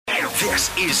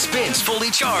This is Spins Fully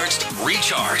Charged,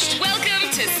 Recharged. Welcome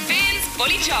to Spins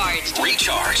Fully Charged,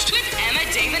 Recharged. with Emma,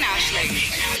 Dave and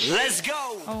Aisling. Let's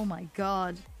go. Oh my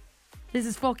God. This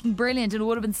is fucking brilliant, and it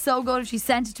would have been so good if she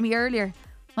sent it to me earlier.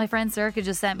 My friend Circa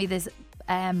just sent me this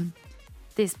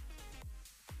this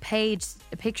page,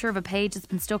 a picture of a page that's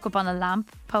been stuck up on a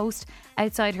lamp post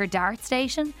outside her dart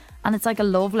station, and it's like a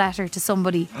love letter to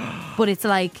somebody, but it's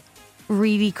like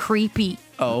really creepy.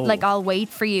 Oh. Like, I'll wait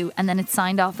for you, and then it's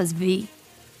signed off as V.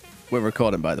 We're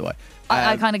recording, by the way.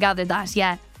 I kind of gathered that,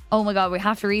 yeah. Oh my God, we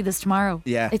have to read this tomorrow.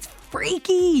 Yeah. It's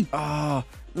freaky. Oh,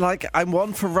 like, I'm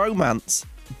one for romance,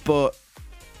 but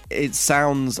it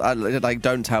sounds like,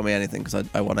 don't tell me anything because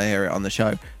I want to hear it on the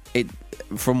show.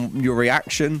 From your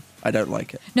reaction, I don't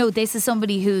like it. No, this is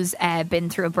somebody who's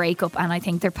been through a breakup, and I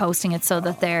think they're posting it so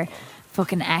that their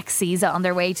fucking ex sees it on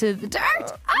their way to the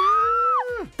dart.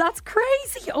 That's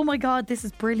crazy. Oh my God, this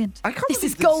is brilliant. This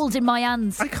is gold in my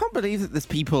hands. I can't believe that there's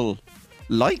people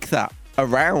like that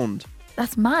around.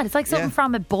 That's mad. It's like something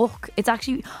from a book. It's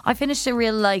actually, I finished a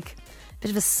real, like, bit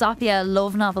of a Sophia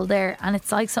love novel there, and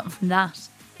it's like something from that.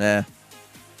 Yeah.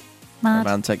 Mad.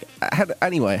 Romantic.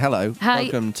 Anyway, hello. Hi.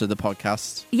 Welcome to the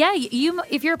podcast. Yeah, you.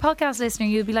 If you're a podcast listener,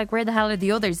 you'd be like, where the hell are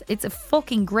the others? It's a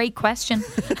fucking great question.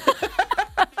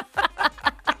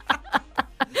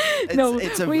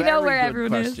 It's a we very know where good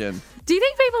everyone question. is. Do you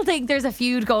think people think there's a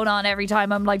feud going on every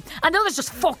time I'm like, and others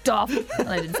just fucked off? Well,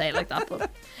 I didn't say it like that, but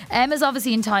Emma's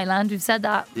obviously in Thailand. We've said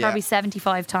that probably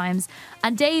 75 times.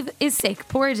 And Dave is sick.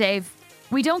 Poor Dave.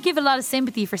 We don't give a lot of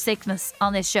sympathy for sickness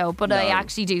on this show, but I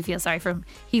actually do feel sorry for him.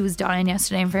 He was dying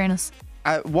yesterday, in fairness.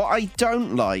 What I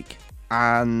don't like,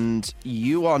 and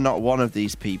you are not one of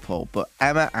these people, but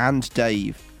Emma and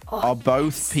Dave are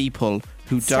both people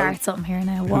who Start something here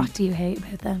now. What do you hate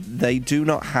about them? They do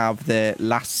not have their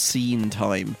last seen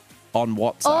time on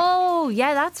WhatsApp. Oh,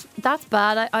 yeah, that's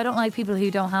bad. I don't like people who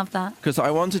don't have that. Because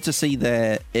I wanted to see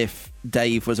if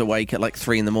Dave was awake at like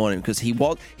 3 a.m, because he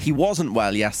wasn't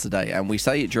well yesterday, and we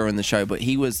say it during the show, but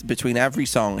he was, between every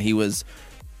song, he was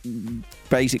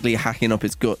basically hacking up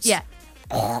his guts. Yeah.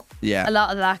 Yeah. A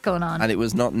lot of that going on. And it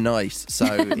was not nice.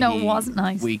 So No, it wasn't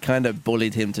nice. We kind of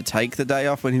bullied him to take the day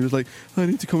off when he was like, I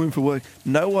need to come in for work.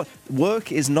 No,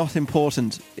 work is not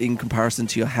important in comparison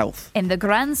to your health. In the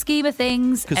grand scheme of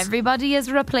things, everybody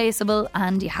is replaceable,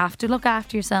 and you have to look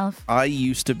after yourself. I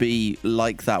used to be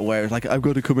like that, where like, I've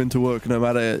got to come into work no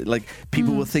matter, like,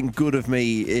 people will think good of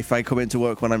me if I come into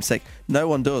work when I'm sick. No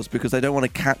one does, because they don't want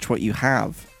to catch what you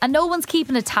have. And no one's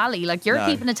keeping a tally. Like, you're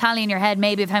keeping a tally in your head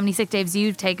maybe of how many sick days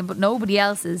you've taken, but nobody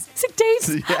else is. Sick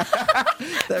days. Yeah.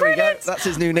 There we go. That's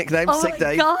his new nickname, Sick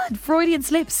Dave. Oh my God, Freudian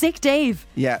slip, Sick Dave.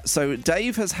 Yeah, so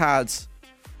Dave has had...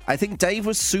 I think Dave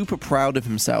was super proud of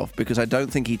himself, because I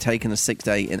don't think he'd taken a sick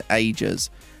day in ages.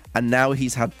 And now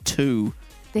he's had 2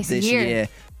 this year.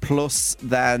 Plus,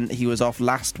 then he was off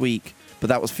last week, but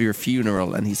that was for your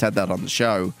funeral, and he said that on the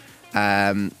show.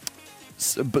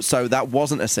 So that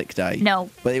wasn't a sick day. No.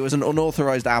 But it was an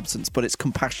unauthorised absence, but it's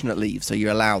compassionate leave, so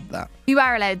you're allowed that. You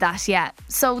are allowed that, yeah.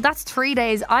 So that's 3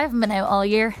 days. I haven't been out all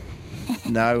year.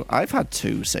 No, I've had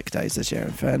 2 sick days this year,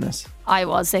 in fairness. I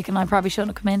was sick, and I probably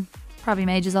shouldn't have come in. Probably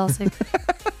made us all sick.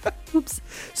 Oops.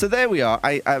 So there we are.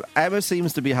 Emma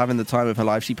seems to be having the time of her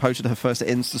life. She posted her first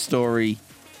Insta story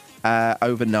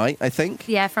overnight, I think.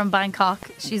 Yeah, from Bangkok.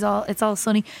 It's all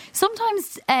sunny.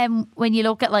 Sometimes when you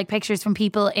look at like pictures from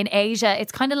people in Asia,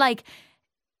 it's kind of like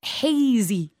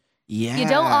hazy. Yeah. You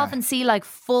don't often see like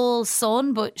full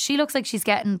sun, but she looks like she's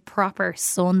getting proper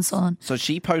sun. So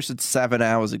she posted 7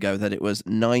 hours ago that it was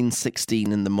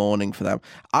 9:16 in the morning for them.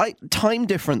 Time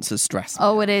difference is stressing.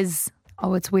 Oh, it is.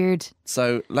 Oh, it's weird.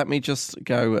 So let me just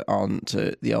go on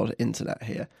to the old internet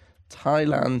here.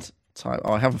 Thailand time.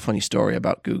 Oh, I have a funny story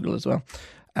about Google as well.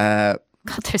 God,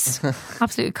 there's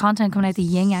absolute content coming out the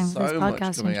yin yang for this So podcast.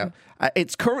 much coming out.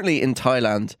 It's currently in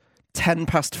Thailand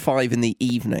 5:10 in the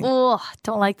evening. Oh,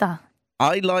 don't like that.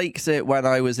 I liked it when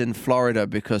I was in Florida,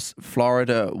 because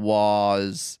Florida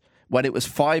was, when it was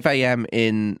 5 a.m.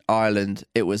 in Ireland,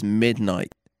 it was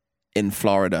midnight in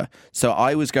Florida. So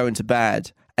I was going to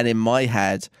bed, and in my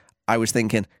head, I was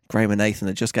thinking, Graham and Nathan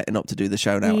are just getting up to do the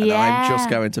show now, and I'm just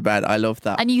going to bed. I love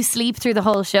that. And you sleep through the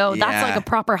whole show. Yeah. That's like a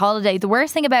proper holiday. The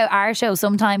worst thing about our show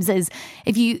sometimes is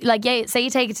if you, like, say you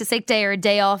take it to sick day or a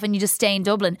day off and you just stay in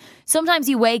Dublin. Sometimes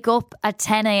you wake up at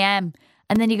 10 a.m.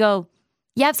 and then you go,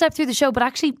 yeah, I've slept through the show, but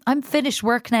actually I'm finished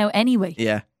work now anyway.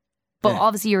 Yeah. But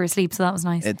obviously you were asleep, so that was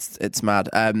nice. It's mad.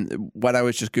 When I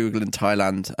was just Googling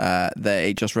Thailand,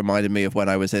 it just reminded me of when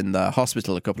I was in the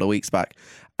hospital a couple of weeks back.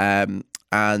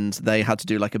 And they had to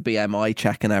do like a BMI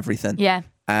check and everything. Yeah.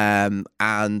 and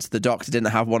the doctor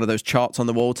didn't have one of those charts on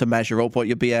the wall to measure up what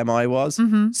your BMI was.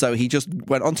 So he just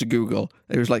went onto Google.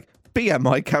 It was like,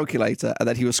 BMI calculator, and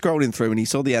then he was scrolling through and he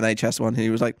saw the NHS one and he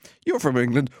was like, you're from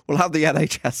England, we'll have the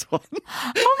NHS one.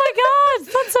 Oh my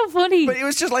God, that's so funny. But it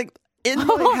was just like, in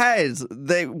my head,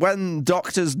 when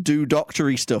doctors do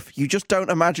doctory stuff, you just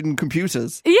don't imagine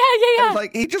computers. Yeah. And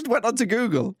like, he just went onto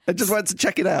Google and just went to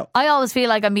check it out. I always feel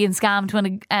like I'm being scammed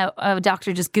when a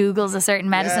doctor just Googles a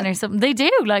certain medicine or something. They do.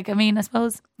 Like, I mean, I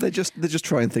suppose. They're just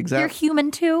trying things out. You're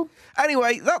human too.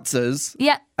 Anyway, that's us.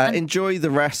 Yeah. Enjoy the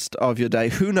rest of your day.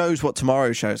 Who knows what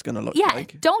tomorrow's show is going to look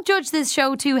like? Don't judge this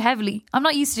show too heavily. I'm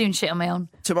not used to doing shit on my own.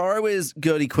 Tomorrow is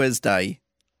Girly Quiz Day.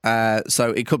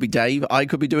 So it could be Dave. I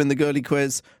could be doing the girly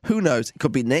quiz. Who knows? It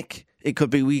could be Nick. It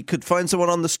could be we could find someone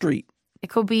on the street.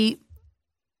 It could be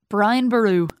Brian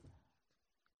Baru.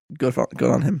 Good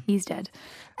on him. He's dead.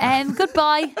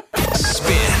 Goodbye.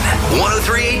 Spin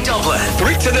 103.8 Dublin.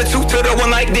 3 to the 2 to the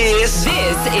 1 like this.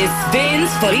 This is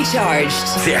Spins Fully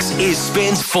Charged. This is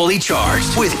Spins Fully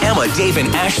Charged with Emma, Dave, and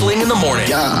Aisling in the morning.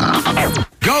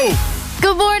 Go!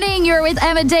 Good morning, you're with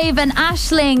Emma, Dave and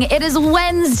Aisling. It is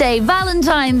Wednesday,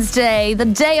 Valentine's Day, the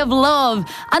day of love.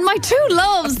 And my two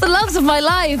loves, the loves of my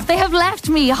life, they have left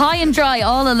me high and dry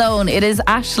all alone. It is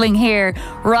Aisling here,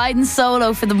 riding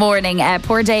solo for the morning.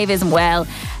 Poor Dave isn't well.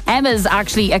 Emma's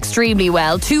actually extremely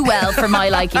well, too well for my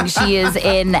liking. She is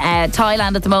in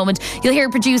Thailand at the moment. You'll hear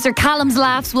producer Callum's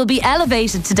laughs will be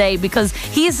elevated today because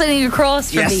he is sitting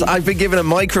across from me. Yes, I've been given a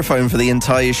microphone for the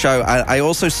entire show. I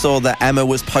also saw that Emma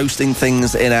was posting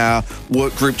things in our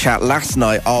work group chat last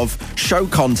night of show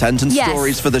content and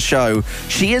stories for the show.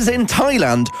 She is in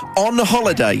Thailand on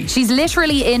holiday. She's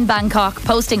literally in Bangkok,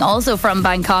 posting also from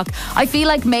Bangkok. I feel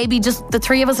like maybe just the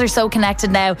three of us are so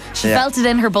connected now. She felt it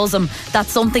in her bosom that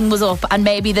something was up and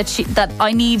maybe that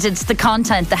I needed the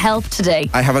content, the help today.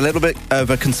 I have a little bit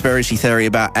of a conspiracy theory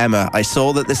about Emma. I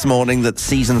saw that this morning that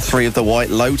season 3 of The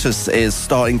White Lotus is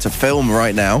starting to film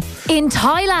right now. In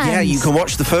Thailand? Yeah, you can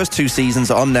watch the first 2 seasons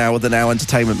on now with the Now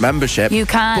Entertainment membership. You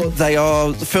can. But they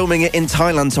are filming it in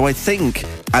Thailand, so I think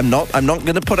I'm not going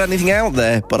to put anything out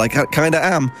there, but I kind of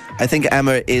am. I think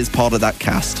Emma is part of that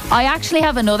cast. I actually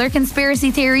have another conspiracy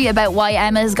theory about why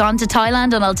Emma has gone to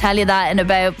Thailand, and I'll tell you that in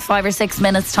about 5 or 6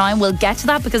 minutes time. We'll get to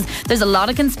that because there's a lot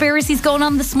of conspiracies going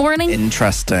on this morning.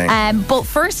 Interesting. But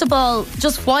first of all,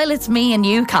 just while it's me and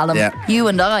you, Callum, you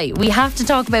and I, we have to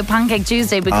talk about Pancake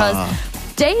Tuesday because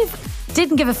Dave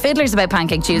didn't give a fiddler's about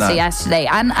Pancake Tuesday yesterday,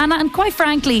 and quite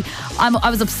frankly I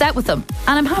was upset with him,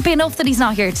 and I'm happy enough that he's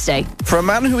not here today. For a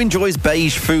man who enjoys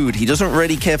beige food, he doesn't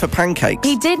really care for pancakes.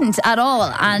 He didn't at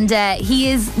all, and he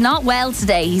is not well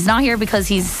today. He's not here because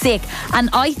he's sick, and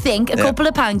I think a couple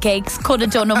of pancakes could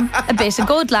have done him a bit of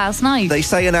good last night. They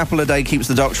say an apple a day keeps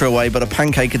the doctor away, but a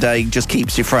pancake a day just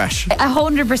keeps you fresh.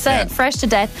 100%, fresh to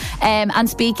death. And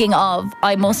speaking of,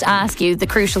 I must ask you the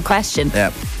crucial question.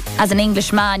 As an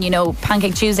Englishman, you know,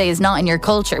 Pancake Tuesday is not in your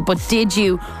culture, but did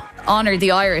you honour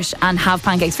the Irish and have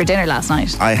pancakes for dinner last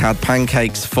night? I had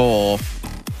pancakes for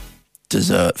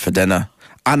dessert for dinner.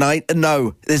 And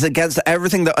it's against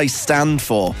everything that I stand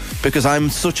for, because I'm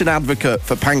such an advocate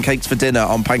for pancakes for dinner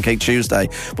on Pancake Tuesday,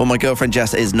 but my girlfriend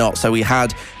Jess is not. So we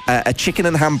had a chicken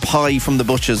and ham pie from the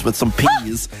butcher's with some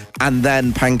peas and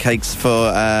then pancakes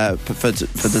for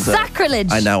dessert. Sacrilege!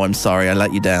 I know, I'm sorry, I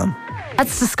let you down.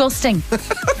 That's disgusting.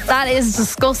 That is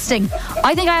disgusting.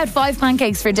 I think I had 5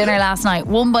 pancakes for dinner last night,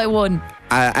 one by one.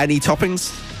 Any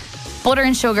toppings? Butter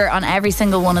and sugar on every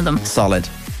single one of them. Solid.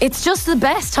 It's just the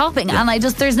best topping, and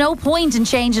there's no point in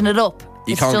changing it up.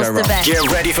 You can't go wrong. The best.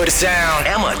 Get ready for the sound.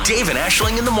 Emma, Dave, and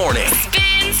Aisling in the morning.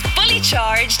 Spins Fully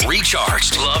Charged.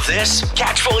 Recharged. Love this?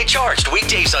 Catch Fully Charged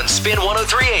weekdays on Spin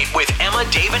 103.8 with Emma,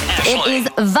 Dave, and Aisling.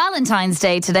 It is Valentine's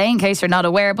Day today, in case you're not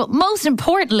aware, but most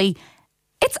importantly,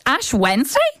 it's Ais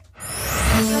Wednesday.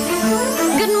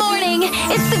 Good morning.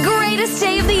 It's the greatest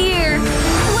day of the year.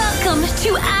 Welcome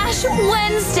to Ais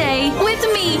Wednesday with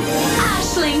me,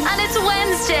 Aisling, and it's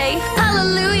Wednesday.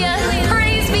 Hallelujah.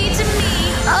 Praise be to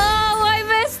me. Oh, I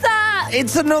missed that.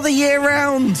 It's another year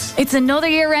round. It's another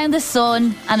year around the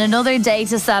sun and another day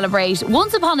to celebrate.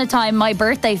 Once upon a time, my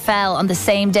birthday fell on the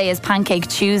same day as Pancake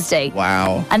Tuesday.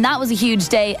 Wow. And that was a huge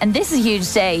day, and this is a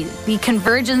huge day. The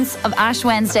convergence of Ais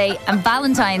Wednesday and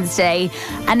Valentine's Day.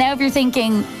 And now if you're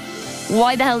thinking,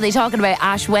 why the hell are they talking about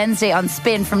Ais Wednesday on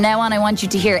Spin? From now on, I want you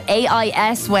to hear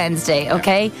Ais Wednesday,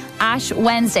 okay? Ais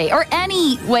Wednesday, or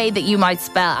any way that you might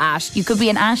spell Ash. You could be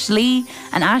an Ashley,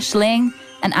 an Aisling,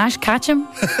 an Ash Ketchum.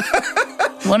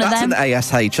 One of them.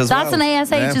 That's an ASH as well. That's an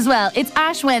ASH as well. It's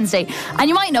Ais Wednesday. And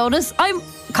you might notice I'm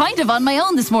kind of on my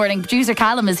own this morning. Producer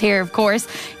Callum is here, of course.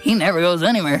 He never goes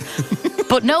anywhere.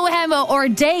 But no Emma or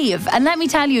Dave. And let me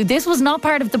tell you, this was not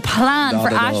part of the plan Not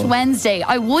for at Ash all. Wednesday.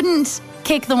 I wouldn't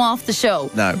kick them off the show.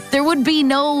 No. There would be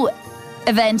no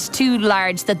event too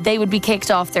large that they would be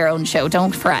kicked off their own show.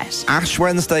 Don't fret. Ash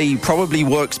Wednesday probably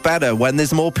works better when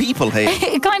there's more people here.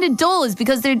 It kind of does,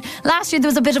 because last year there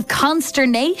was a bit of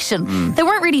consternation. They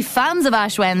weren't really fans of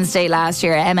Ash Wednesday last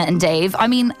year, Emma and Dave. I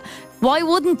mean, why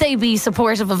wouldn't they be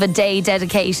supportive of a day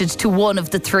dedicated to one of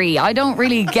the three? I don't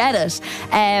really get it.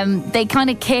 They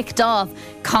kind of kicked off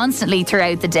constantly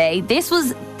throughout the day. This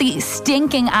was the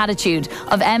stinking attitude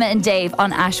of Emma and Dave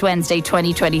on Ash Wednesday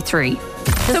 2023.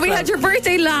 So we had your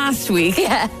birthday last week.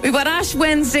 Yeah. We've got Ash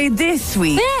Wednesday this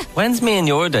week. Yeah. When's me and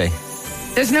your day?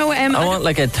 There's no I want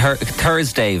like a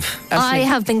Thursday. I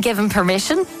have been given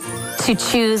permission to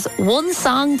choose one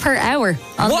song per hour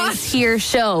on What? this here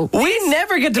show. We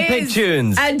never get to pick is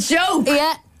tunes. a joke.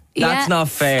 Yeah. That's not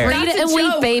fair. Read it That's a a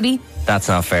week, joke. baby. That's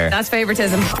not fair. That's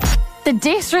favoritism. The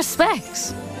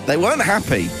disrespect. They weren't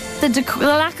happy. The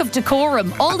lack of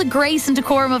decorum. All the grace and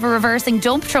decorum of a reversing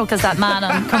dump truck, as that man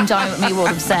on Come Down With Me would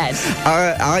have said.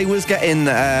 I was getting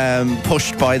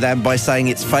pushed by them by saying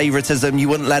it's favouritism, you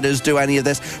wouldn't let us do any of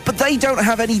this. But they don't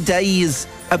have any days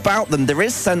about them. There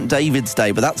is St. David's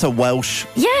Day, but that's a Welsh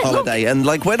holiday. And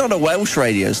like, we're not a Welsh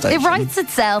radio station. It writes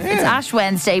itself. It's Ash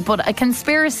Wednesday, but a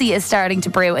conspiracy is starting to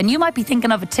brew, and you might be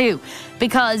thinking of it too,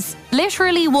 because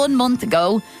literally 1 month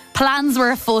ago, plans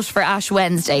were afoot for Ash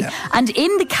Wednesday. Yeah. And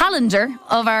in the calendar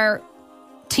of our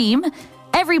team,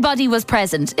 everybody was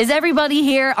present. Is everybody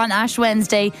here on Ash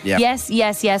Wednesday? Yeah.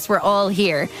 Yes, we're all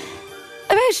here.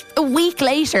 About a week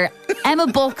later, Emma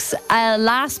books a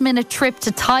last-minute trip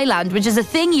to Thailand, which is a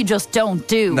thing you just don't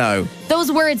do. No. Those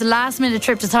words, last-minute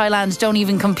trip to Thailand, don't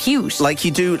even compute. Like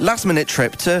you do last minute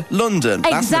trip to London,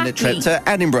 last minute Exactly. trip to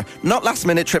Edinburgh, not last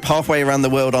minute trip halfway around the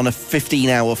world on a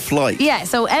 15-hour flight. Yeah,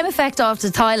 so Emma fecked off to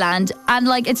Thailand, and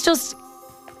like it's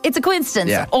a coincidence,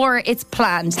 Yeah. or it's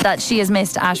planned that she has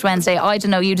missed Ash Wednesday. I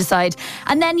don't know, you decide.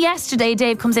 And then yesterday,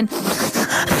 Dave comes in.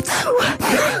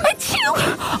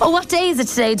 Oh, what day is it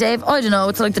today, Dave? I don't know.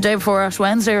 It's like the day before Ash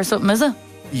Wednesday or something, is it?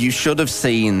 You should have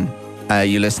seen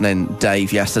you listening,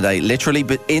 Dave, yesterday. Literally,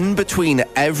 but in between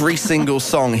every single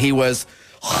song, he was.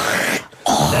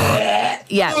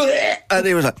 Yeah. And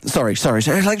he was like, sorry.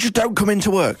 Like, just don't come into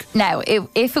work. Now,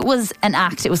 if it was an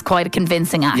act, it was quite a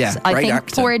convincing act. Yeah, I great think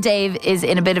acting. poor Dave is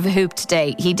in a bit of a hoop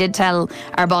today. He did tell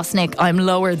our boss Nick, I'm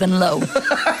lower than low,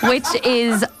 which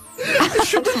is I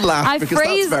shouldn't laugh because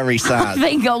that's very sad. I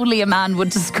think only a man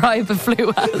would describe a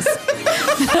flu as.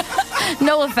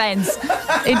 No offence.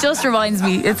 It just reminds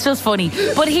me. It's just funny.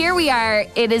 But here we are.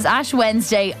 It is Ash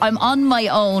Wednesday. I'm on my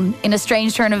own in a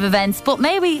strange turn of events, but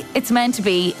maybe it's meant to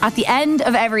be. At the end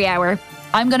of every hour,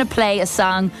 I'm going to play a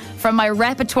song from my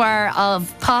repertoire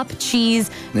of pop, cheese,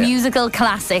 musical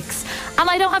classics. And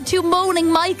I don't have two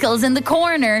moaning Michaels in the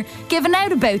corner giving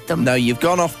out about them. No, you've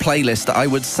gone off playlist. I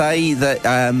would say that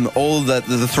all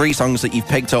the three songs that you've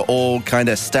picked are all kind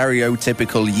of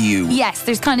stereotypical you. Yes,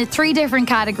 there's kind of three different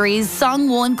categories. Song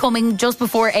one, coming just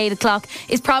before 8 o'clock,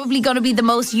 is probably going to be the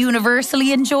most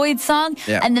universally enjoyed song.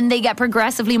 Yeah. And then they get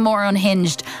progressively more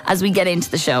unhinged as we get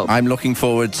into the show. I'm looking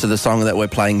forward to the song that we're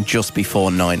playing just before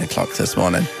 9 o'clock this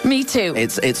morning. Me too.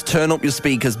 It's turn up your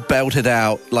speakers, belt it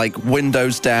out, like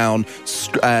windows down,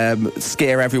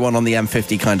 scare everyone on the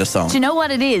M50 kind of song. Do you know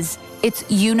what it is? It's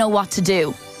You Know What to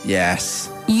Do. Yes.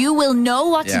 You will know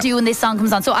what to Yeah. do when this song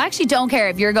comes on. So I actually don't care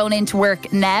if you're going into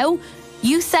work now.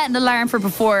 You set an alarm for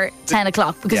before 10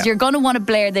 o'clock because Yeah. you're going to want to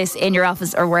blare this in your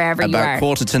office or wherever you are. About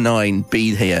 8:45,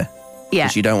 be here. Yeah.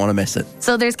 Because you don't want to miss it.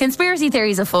 So there's conspiracy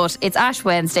theories afoot. It's Ash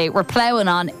Wednesday. We're ploughing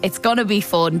on. It's going to be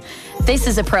fun. This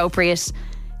is appropriate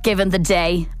given the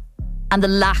day and the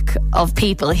lack of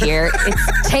people here.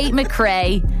 It's Tate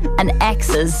McRae and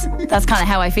X's. That's kind of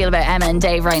how I feel about Emma and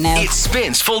Dave right now. It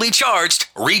spins fully charged,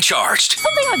 recharged.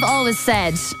 Something I've always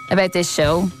said about this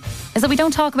show is that we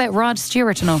don't talk about Rod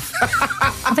Stewart enough.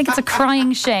 I think it's a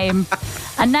crying shame.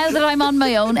 And now that I'm on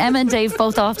my own, Emma and Dave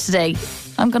both off today,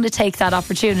 I'm going to take that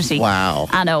opportunity. Wow.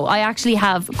 I know. I actually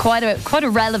have quite a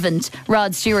relevant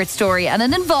Rod Stewart story, and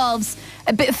it involves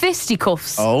a bit of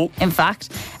fisticuffs. Oh. In fact,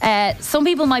 some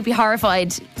people might be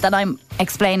horrified that I'm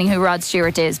explaining who Rod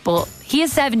Stewart is, but he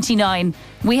is 79.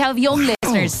 We have young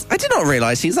listeners. I did not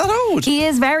realise he's that old. He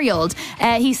is very old.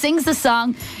 He sings the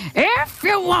song, If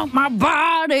you want my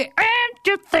body and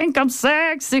you think I'm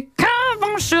sexy, come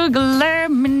on, sugar,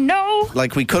 let me know.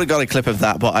 Like, we could have got a clip of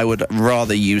that, but I would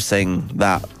rather you sing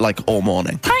that, like, all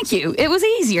morning. Thank you. It was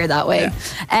easier that way.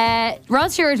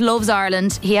 Rod Stewart loves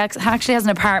Ireland. He actually has an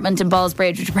apartment in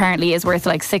Ballsbridge, which apparently is worth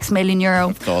like €6 million.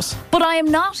 Of course. But I am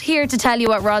not here to tell you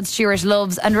what Rod Stewart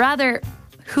loves, and rather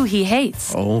who he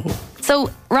hates. Oh.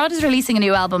 So Rod is releasing a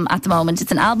new album at the moment.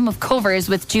 It's an album of covers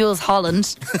with Jules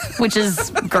Holland, which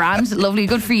is grand, lovely,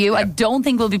 good for you. I don't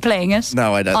think we'll be playing it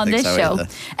No, I don't on think this so show.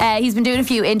 either. He's been doing a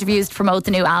few interviews to promote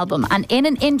the new album. And in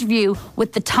an interview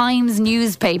with the Times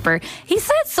newspaper, he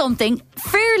said something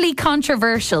fairly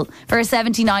controversial for a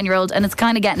 79-year-old, and it's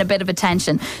kind of getting a bit of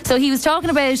attention. So he was talking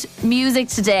about music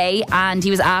today, and he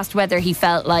was asked whether he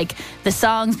felt like the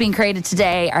songs being created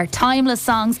today are timeless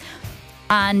songs.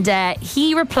 And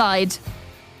he replied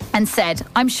and said,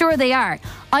 "I'm sure they are.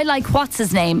 I like what's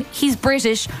his name. He's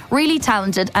British, really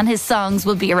talented, and his songs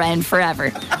will be around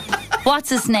forever." What's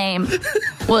his name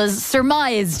was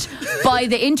surmised by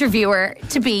the interviewer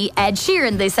to be Ed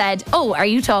Sheeran. They said, "Oh, are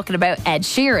you talking about Ed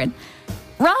Sheeran?"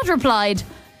 Rod replied,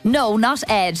 "No, not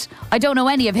Ed. I don't know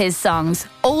any of his songs.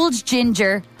 Old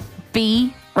Ginger,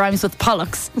 B rhymes with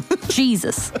Pollux.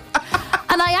 Jesus."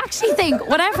 And I actually think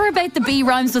whatever about the B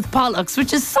rhymes with Pollux,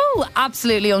 which is so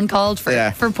absolutely uncalled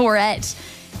for poor Ed,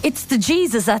 it's the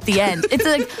Jesus at the end. It's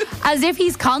like as if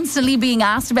he's constantly being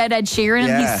asked about Ed Sheeran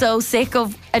and he's so sick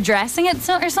of addressing it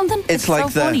or something. It's like so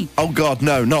funny. oh God,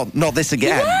 no, not this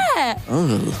again. Yeah.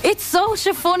 It's such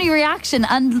a funny reaction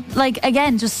and like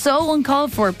again, just so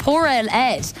uncalled for. Poor old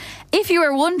Ed. If you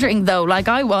were wondering, though, like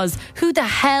I was, who the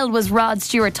hell was Rod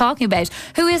Stewart talking about?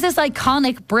 Who is this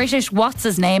iconic British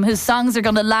what's-his-name whose songs are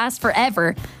going to last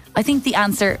forever? I think the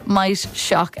answer might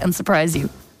shock and surprise you.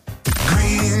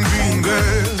 Green, green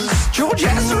girls. George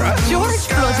Ezra. George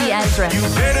bloody Ezra. You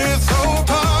better throw a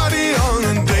party on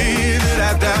the day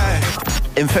that I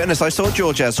die. In fairness, I saw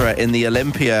George Ezra in the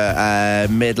Olympia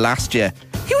mid last year.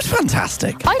 He was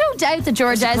fantastic. I don't doubt that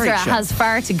George It's a great Ezra show. has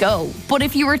far to go. But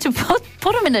if you were to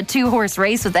put him in a 2-horse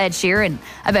race with Ed Sheeran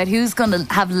about who's going to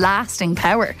have lasting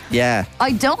power, Yeah.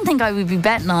 I don't think I would be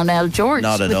betting on El George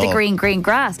Not at with the all. green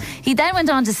grass. He then went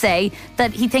on to say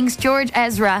that he thinks George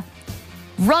Ezra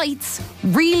writes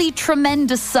really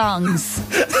tremendous songs.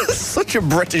 Such a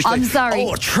British thing. I'm sorry.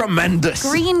 Oh, tremendous.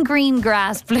 Green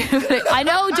grass, blue. I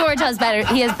know George has better.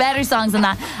 He has better songs than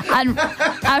that.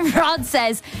 And Rod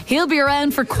says he'll be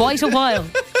around for quite a while.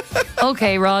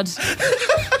 Okay, Rod.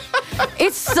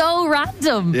 It's so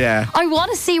random. Yeah. I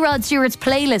want to see Rod Stewart's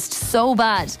playlist so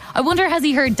bad. I wonder, has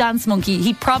he heard Dance Monkey?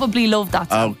 He probably loved that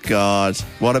song. Oh, God.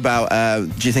 What about,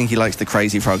 do you think he likes the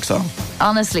Crazy Frog song?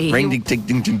 Honestly. Ring, ding, ding,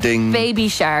 ding, ding, ding. Baby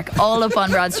Shark, all up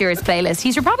on Rod Stewart's playlist.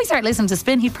 He should probably start listening to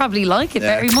Spin. He'd probably like it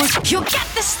very much. You get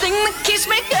this thing that keeps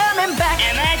me coming back.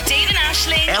 Emma, Dave and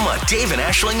Ashling. Emma, Dave, and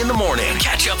Ashling in the morning.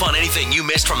 Catch up on anything you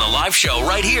missed from the live show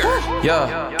right here.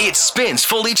 Yeah. It spins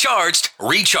fully charged,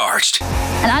 recharged.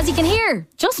 And as you can hear,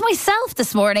 just myself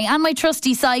this morning and my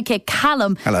trusty sidekick,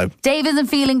 Callum. Hello. Dave isn't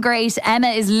feeling great. Emma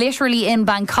is literally in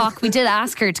Bangkok. We did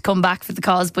ask her to come back for the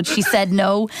cause, but she said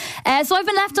no. So I've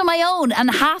been left on my own, and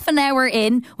half an hour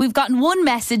in, we've gotten one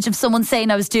message of someone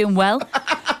saying I was doing well.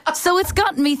 So it's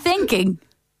gotten me thinking,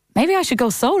 maybe I should go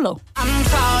solo. I'm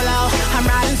solo. I'm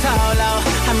riding solo.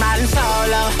 I'm riding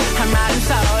solo. I'm riding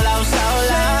solo.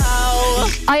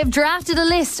 I have drafted a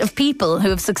list of people who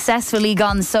have successfully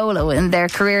gone solo in their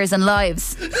careers and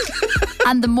lives.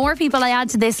 And the more people I add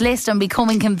to this list, I'm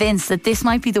becoming convinced that this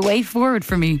might be the way forward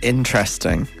for me.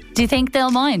 Interesting. Do you think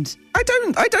they'll mind? I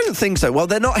don't think so. Well,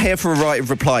 they're not here for a right of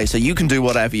reply, so you can do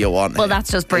whatever you want. Well,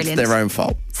 that's just brilliant. It's their own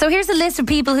fault. So here's a list of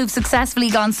people who've successfully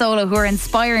gone solo who are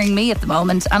inspiring me at the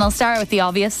moment. And I'll start with the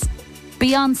obvious.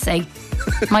 Beyonce.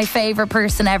 My favourite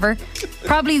person ever.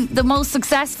 Probably the most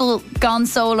successful gone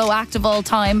solo act of all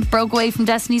time. Broke away from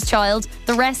Destiny's Child.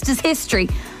 The rest is history.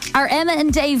 Are Emma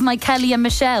and Dave my Kelly and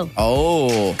Michelle?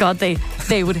 Oh. God, they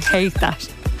would hate that.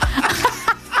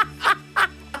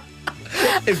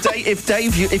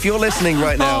 If you're listening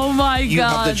right now, Oh my you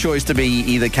have God. the choice to be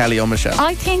either Kelly or Michelle.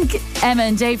 I think Emma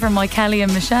and Dave are my Kelly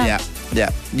and Michelle. Yeah.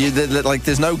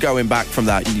 There's no going back from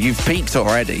that. You've peaked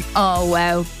already. Oh,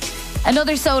 wow.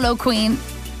 Another solo queen,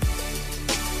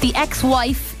 the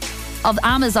ex-wife of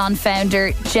Amazon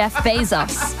founder Jeff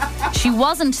Bezos. She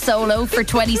wasn't solo for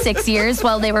 26 years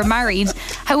while they were married.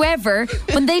 However,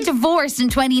 when they divorced in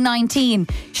 2019,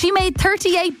 she made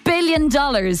 $38 billion.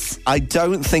 I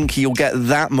don't think you'll get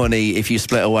that money if you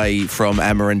split away from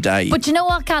Emma and Dave. But you know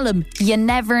what, Callum? You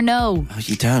never know. Oh,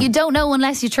 you don't. You don't know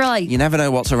unless you try. You never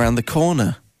know what's around the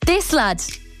corner. This lad,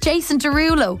 Jason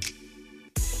Derulo,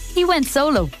 he went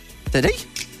solo. Did he?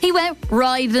 He went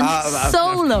riding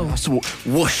solo.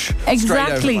 Whoosh. Exactly.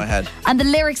 Straight over my head. And the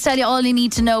lyrics tell you all you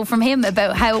need to know from him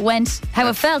about how it went, how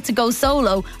it felt to go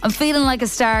solo. I'm feeling like a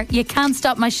star. You can't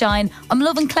stop my shine. I'm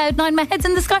loving Cloud9. My head's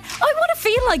in the sky. I want to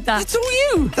feel like that. It's all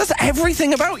you. That's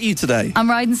everything about you today. I'm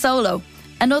riding solo.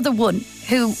 Another one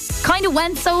who kind of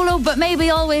went solo, but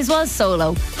maybe always was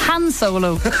solo. Han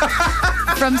Solo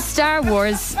from Star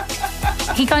Wars.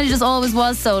 He kind of just always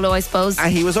was Solo, I suppose.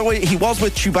 He was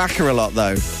with Chewbacca a lot,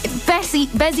 though.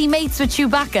 Bezzy mates with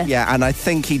Chewbacca. Yeah, and I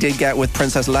think he did get with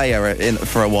Princess Leia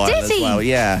for a while Did as he? well.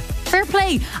 Yeah. Fair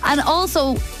play. And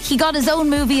also, he got his own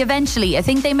movie eventually. I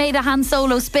think they made a Han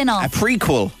Solo spin-off. A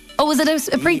prequel. Oh, was it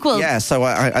a prequel? Yeah, so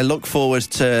I look forward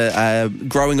to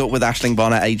growing up with Aisling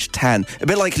Bonner at age 10. A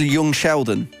bit like young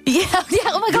Sheldon. Yeah.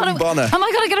 Oh my God. Young Bonner. Am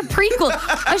I going to get a prequel?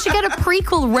 I should get a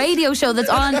prequel radio show that's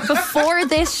on before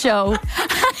this show.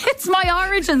 It's my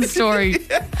origin story.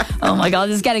 Oh my God,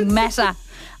 this is getting meta.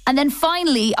 And then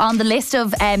finally, on the list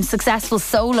of successful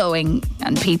soloing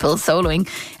and people soloing,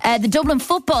 the Dublin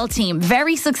football team,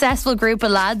 very successful group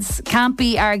of lads, can't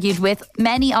be argued with,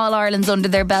 many All-Irelands under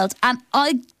their belt. And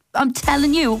I'm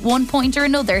telling you, at one point or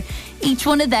another, each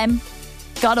one of them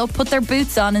got up, put their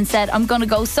boots on and said, I'm going to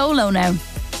go solo now.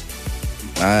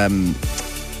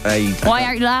 Why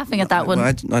aren't you laughing at that one?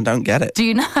 I don't get it. Do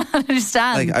you not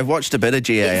understand? Like, I've watched a bit of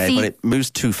GAA, but it moves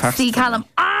too fast. See, Callum,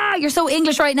 you're so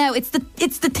English right now. It's the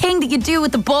thing that you do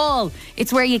with the ball.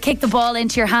 It's where you kick the ball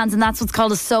into your hands, and that's what's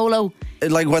called a solo.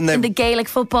 Like when they in the Gaelic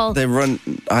football, they run.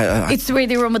 It's the way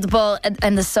they run with the ball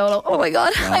and the solo. Oh my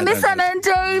God, no, I miss Emma and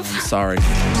Dave. I'm sorry.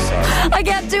 I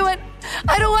can't do it.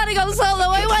 I don't want to go solo.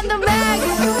 I want them back.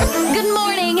 Good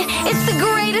morning. It's the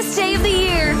greatest day of the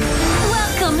year.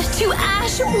 Welcome to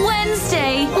Ash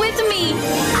Wednesday with me,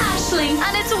 Aisling,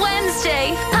 and it's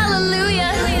Wednesday.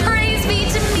 Hallelujah. Praise be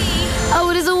to me.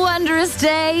 Oh, it is a wondrous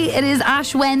day. It is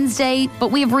Ash Wednesday, but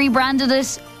we have rebranded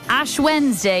it Ash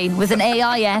Wednesday with an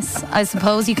AIS. I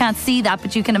suppose you can't see that,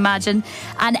 but you can imagine.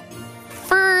 And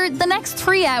for the next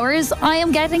 3 hours, I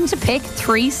am getting to pick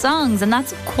 3 songs, and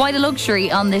that's quite a luxury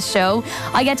on this show.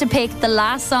 I get to pick the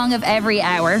last song of every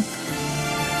hour.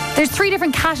 There's 3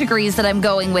 different categories that I'm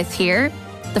going with here.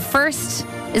 The first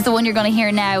is the one you're going to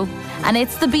hear now, and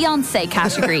it's the Beyonce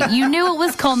category. You knew it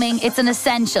was coming. It's an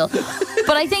essential.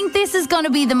 But I think this is going to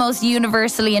be the most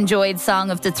universally enjoyed song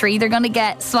of the 3. They're going to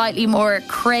get slightly more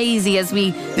crazy as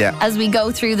we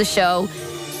go through the show.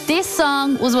 This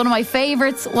song was one of my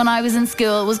favourites when I was in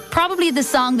school. It was probably the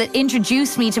song that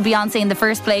introduced me to Beyonce in the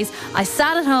first place. I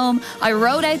sat at home, I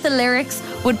wrote out the lyrics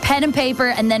with pen and paper,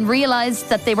 and then realised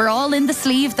that they were all in the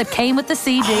sleeve that came with the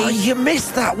CD. Oh, you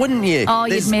missed that, wouldn't you? Oh,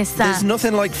 you'd miss that. There's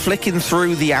nothing like flicking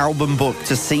through the album book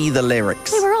to see the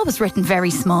lyrics. They were always written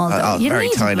very small, though. You very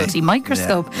need tiny. a bloody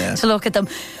microscope to look at them.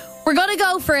 We're going to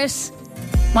go for it.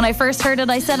 When I first heard it,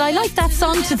 I said, I like that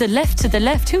song, To the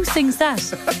Left. Who sings that?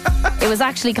 It was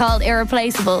actually called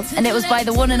Irreplaceable, and it was by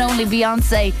the one and only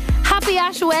Beyonce. Happy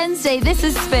Ash Wednesday. This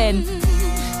is Spin. To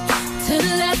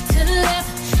the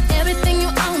left, everything you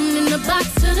own in the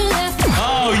box to the left.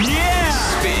 Oh, yeah!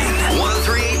 Spin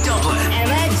 103.8 Dublin.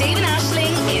 Emma, Dave and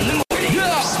Aisling in the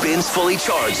morning. Spin's fully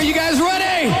charged. Are you guys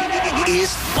ready?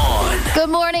 Is on. Good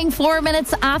morning, 4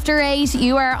 minutes after 8.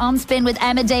 You are on Spin with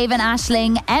Emma, Dave and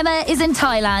Aisling. Emma is in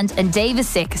Thailand and Dave is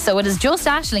sick, so it is just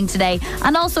Aisling today,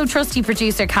 and also trusty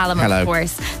producer Callum, Hello. of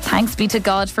course. Thanks be to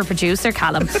God for producer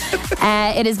Callum.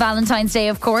 It is Valentine's Day,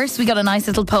 of course. We got a nice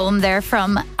little poem there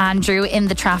from Andrew in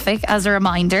the traffic as a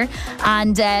reminder.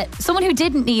 And someone who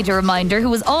didn't need a reminder, who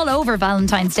was all over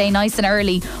Valentine's Day nice and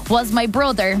early, was my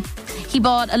brother. He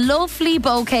bought a lovely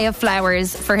bouquet of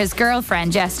flowers for his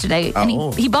girlfriend yesterday.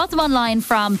 And he bought them online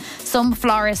from some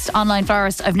online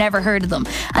florist. I've never heard of them.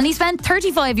 And he spent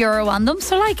 €35 on them.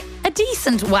 So like a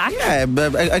decent whack. Yeah,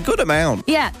 a good amount.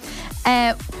 Yeah.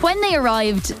 When they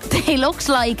arrived, they looked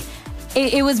like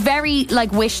it was very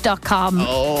like Wish.com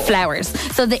flowers.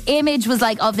 So the image was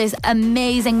like of this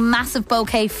amazing, massive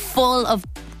bouquet full of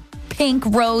pink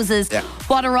roses. Yeah.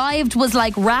 What arrived was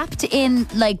like wrapped in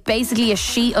like basically a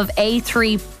sheet of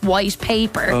A3 white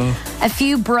paper, a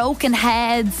few broken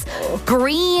heads,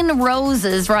 green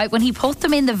roses, right? When he put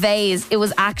them in the vase, it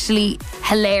was actually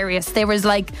hilarious. There was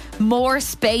like more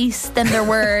space than there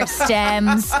were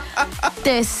stems.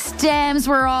 The stems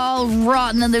were all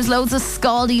rotten and there's loads of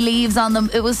scaldy leaves on them.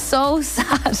 It was so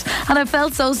sad and I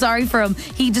felt so sorry for him.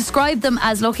 He described them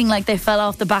as looking like they fell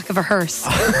off the back of a hearse.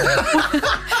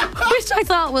 Which I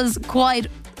thought was quite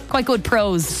good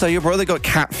prose. So your brother got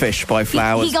catfished by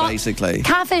flowers, he got basically.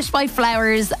 Catfished by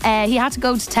flowers. He had to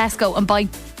go to Tesco and buy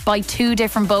 2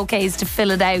 different bouquets to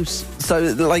fill it out. So,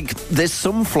 like, there's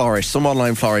some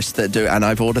online florists that do, and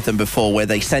I've ordered them before, where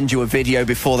they send you a video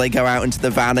before they go out into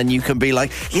the van, and you can be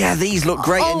like, yeah, these look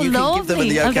great, and you can give them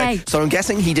the okay. So I'm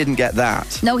guessing he didn't get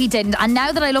that. No, he didn't. And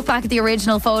now that I look back at the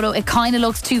original photo, it kind of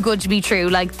looks too good to be true.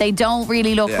 Like, they don't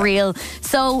really look real.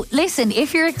 So, listen,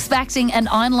 if you're expecting an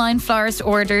online florist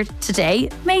order today,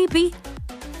 maybe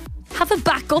have a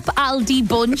backup Aldi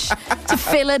bunch to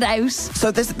fill it out. So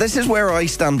this is where I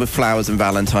stand with flowers and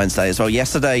Valentine's Day as well.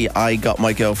 Yesterday, I got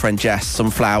my girlfriend Jess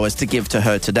some flowers to give to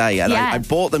her today. And Yeah. I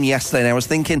bought them yesterday and I was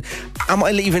thinking, am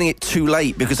I leaving it too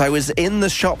late? Because I was in the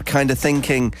shop kind of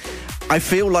thinking, I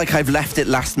feel like I've left it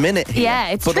last minute here. Yeah,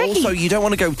 it's But tricky. also, you don't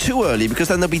want to go too early because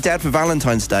then they'll be dead for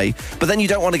Valentine's Day. But then you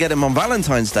don't want to get them on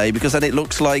Valentine's Day because then it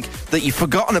looks like that you've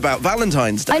forgotten about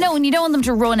Valentine's Day. I know, and you don't want them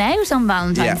to run out on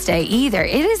Valentine's Yeah. Day either.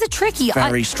 It is a tricky...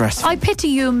 Very stressful. I pity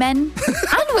you, men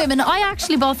and women. I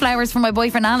actually bought flowers for my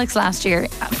boyfriend Alex last year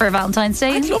for Valentine's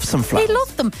Day. I love some flowers. He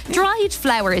loved them. Dried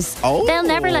flowers. Oh. They'll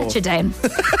never let you down.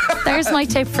 There's my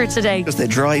tip for today. Because they're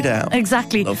dried out.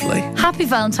 Exactly. Lovely. Happy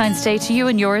Valentine's Day to you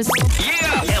and yours.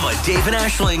 Yeah. Emma, Dave, and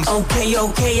Ashling's Okay,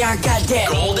 I got that.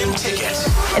 Golden Ticket.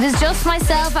 It is just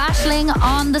myself, Aisling,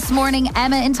 on this morning.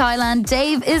 Emma in Thailand.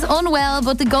 Dave is unwell,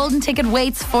 but the golden ticket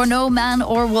waits for no man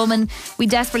or woman. We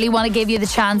desperately want to give you the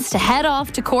chance to head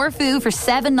off to Corfu for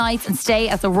 7 nights and stay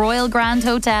at the Royal Grand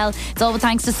Hotel. It's all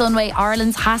thanks to Sunway,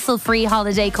 Ireland's hassle-free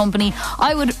holiday company.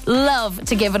 I would love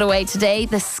to give it away today.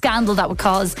 The scandal that would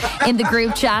cause in the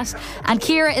group chat. And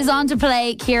Ciara is on to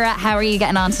play. Ciara, how are you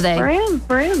getting on today? I am.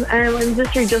 I'm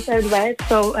literally just out of bed,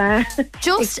 so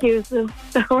Just- excuse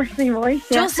the horsey voice.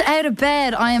 Yeah. Just out of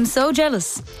bed. I am so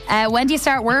jealous. When do you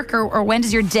start work, or when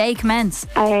does your day commence?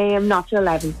 I am not till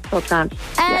 11, so it's grand.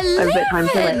 Yeah, I have a bit of time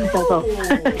to wait.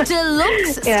 So.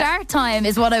 Deluxe Yeah. start time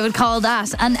is what I would call that.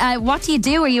 And what do you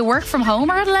do? Are you work from home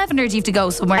or at 11, or do you have to go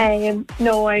somewhere?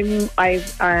 No,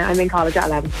 I'm in college at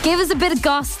 11. Give us a bit of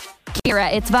gossip, Ciara.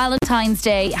 It's Valentine's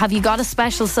Day. Have you got a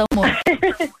special someone?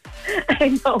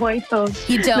 I don't.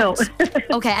 You don't? No.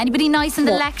 Okay, anybody nice in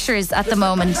the No. lectures at the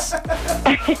moment?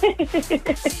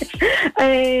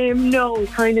 No,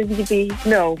 kind of be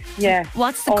no. Yeah.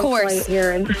 What's the All course? quiet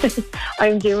here, and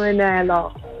I'm doing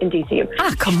law in DCU.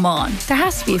 Ah, come on. There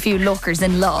has to be a few lookers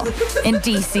in law in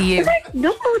DCU.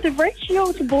 No, the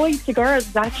ratio to boys to girls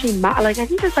is actually like I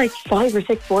think there's like 5 or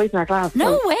 6 boys in our class.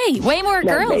 No so- way. Way more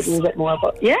Yeah, girls. maybe a bit more,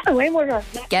 but yeah, way more girls.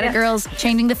 Get it, girls.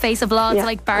 Changing the face of law. It's Yeah,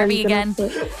 like Barbie I'm again.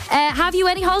 gonna- Have you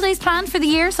any holidays planned for the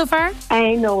year so far?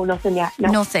 No, nothing yet. No.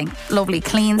 Nothing. Lovely.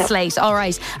 Clean slate. All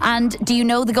right. And do you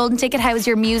know the golden ticket? How is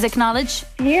your music knowledge?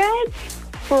 Yeah,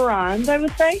 grand, I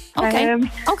would say. Okay.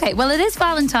 Okay. Well, it is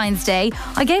Valentine's Day.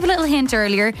 I gave a little hint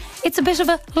earlier. It's a bit of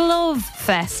a love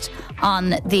fest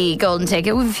on the golden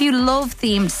ticket. We have a few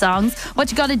love-themed songs. What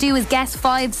you got to do is guess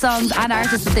 5 songs and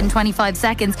artists within 25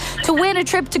 seconds to win a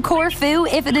trip to Corfu.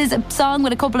 If it is a song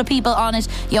with a couple of people on it,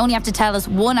 you only have to tell us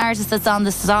one artist that's on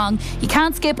the song. You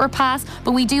can't skip or pass,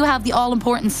 but we do have the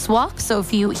all-important swap. So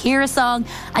if you hear a song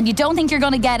and you don't think you're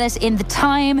going to get it in the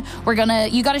time,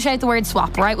 you got to shout the word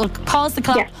swap, right? We'll pause the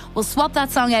clock. Yeah. We'll swap that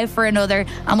song out for another,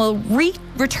 and we'll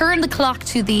return the clock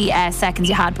to the seconds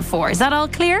you had before. Is that all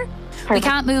clear? We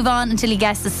can't move on until you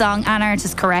guess the song and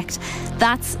artist correct.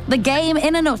 That's the game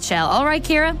in a nutshell. All right,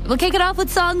 Ciara? We'll kick it off with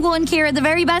song 1, Ciara. The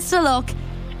very best of luck.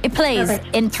 It plays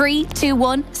in 3, 2,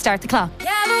 1. Start the clock.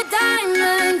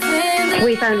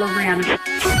 We Found Love,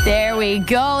 Rihanna. There we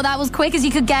go. That was quick as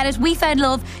you could get it. We Found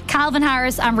Love, Calvin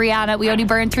Harris and Rihanna. We only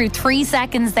burned through 3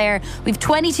 seconds there. We've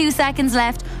 22 seconds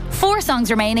left, 4 songs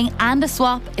remaining and a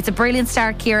swap. It's a brilliant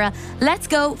start, Ciara. Let's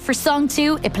go for song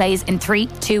 2. It plays in 3,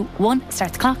 2, 1.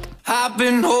 Start the clock. I've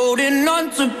been holding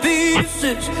on to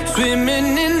pieces,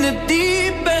 swimming in the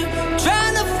deep end,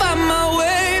 trying to find my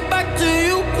way back to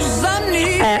you, 'cause I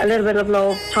need A little bit of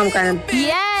love, Tom Grennan.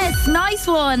 Yes, nice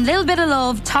one. Little bit of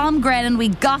love. Tom Grennan, we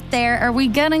got there. Are we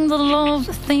getting the love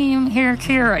theme here,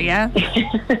 Ciara? Yeah?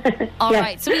 All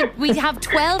right, so we have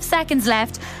 12 seconds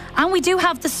left. And we do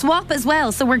have the swap as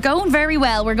well. So we're going very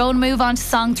well. We're going to move on to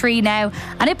song 3 now.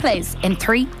 And it plays in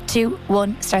 3, 2,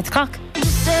 1. Start the clock.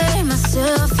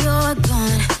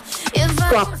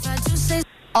 Swap.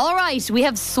 All right, we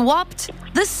have swapped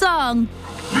the song.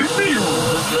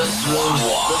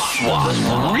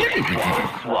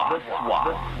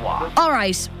 All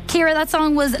right, Ciara, that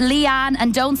song was Leanne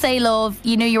and Don't Say Love.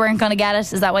 You knew you weren't going to get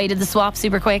it. Is that why you did the swap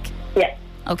super quick? Yeah.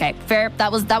 Okay, fair.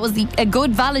 That was a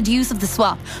good, valid use of the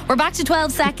swap. We're back to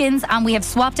 12 seconds and we have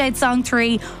swapped out song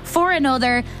 3 for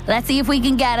another. Let's see if we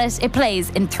can get it. It plays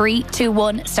in 3, 2,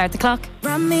 1. Start the clock.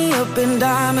 wrap me up in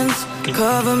diamonds,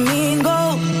 cover me in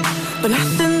gold, but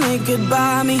nothing they could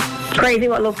buy me. Crazy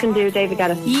What Love Can Do, David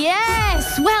Guetta.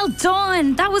 Yes, well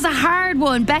done. That was a hard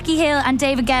one. Becky Hill and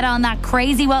David Guetta on that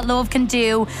Crazy What Love Can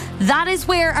Do. That is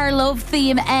where our love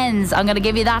theme ends. I'm going to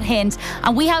give you that hint.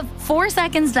 And we have 4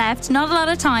 seconds left. Not a lot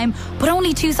of time, but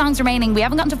only 2 songs remaining. We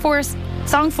haven't gotten to 4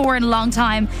 Song 4 in a long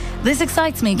time. This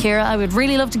excites me, Ciara. I would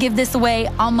really love to give this away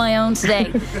on my own today.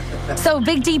 So,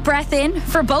 big deep breath in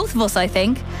for both of us, I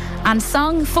think. And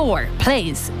Song 4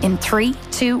 plays in 3,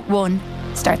 2, 1.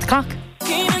 Start the clock.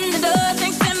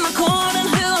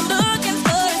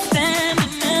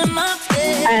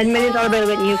 And $1 Million Bill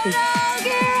with Newton.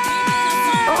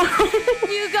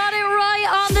 You got it right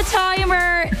on the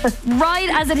timer. Right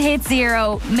as it hit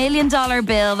 0. $1 Million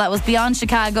Bill. That was Beyond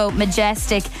Chicago,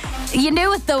 Majestic. You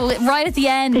knew it though, right at the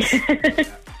end.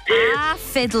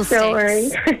 Fiddlesticks. Don't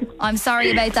worry. I'm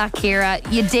sorry about that, Ciara.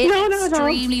 You did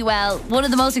extremely well. One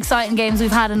of the most exciting games we've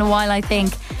had in a while, I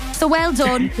think. So well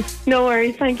done. No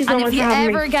worries. Thank you so much for having me. And if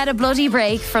you ever get a bloody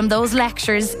break from those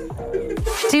lectures,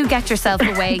 do get yourself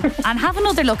away and have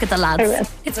another look at the lads.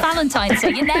 It's Valentine, so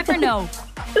you never know.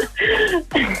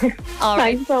 All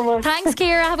right. Thanks so much. Thanks,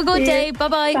 Ciara. Have a good day.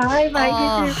 Bye-bye.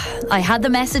 Bye. I had the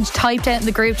message typed out in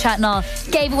the group chat and all.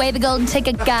 Gave away the golden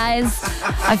ticket, guys.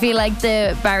 I feel like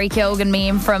the Barry Keoghan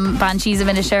meme from Banshees of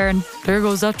Inisherin. There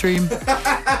goes that dream.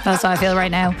 That's how I feel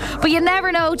right now. But you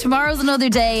never know. Tomorrow's another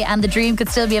day and the dream could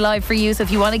still be alive for you. So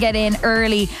if you want to get in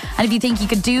early and if you think you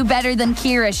could do better than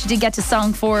Ciara, she did get to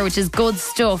Song 4, which is good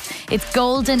stuff. It's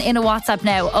golden in a WhatsApp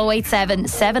now. 087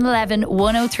 711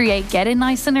 1038. Get in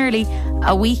nice and early.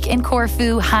 A week in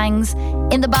Corfu hangs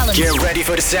in the balance. Get ready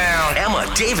for the sound.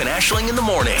 Emma, Dave and Aisling in the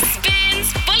morning.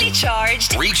 Spins Fully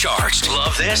Charged. Recharged.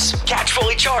 Love this? Catch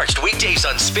Fully Charged weekdays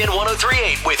on Spin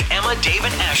 103.8 with Emma, Dave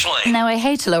and Aisling. Now, I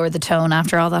hate to lower the tone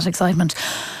after all that excitement,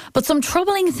 but some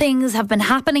troubling things have been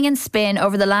happening in Spin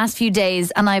over the last few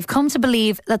days, and I've come to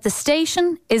believe that the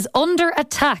station is under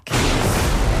attack.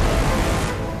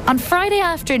 On Friday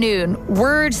afternoon,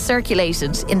 word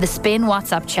circulated in the Spin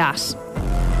WhatsApp chat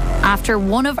after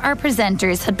one of our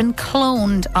presenters had been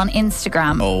cloned on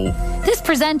Instagram. This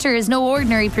presenter is no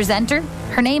ordinary presenter.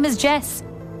 Her name is Jess.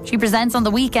 She presents on the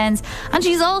weekends and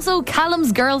she's also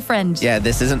Callum's girlfriend. Yeah,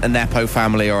 this isn't a Nepo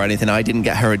family or anything. I didn't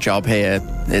get her a job here.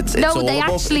 It's all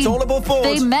above board.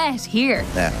 They met here.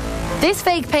 Yeah. This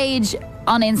fake page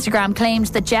on Instagram claimed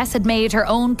that Jess had made her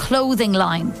own clothing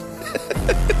line.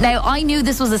 Now, I knew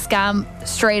this was a scam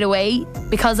straight away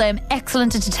because I am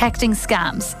excellent at detecting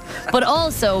scams, but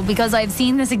also because I've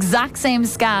seen this exact same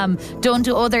scam done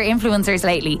to other influencers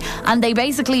lately, and they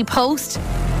basically post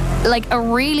like a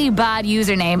really bad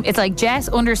username. It's like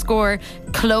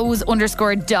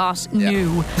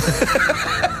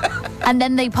Jess_clothes_.new. And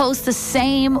then they post the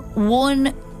same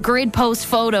one grid post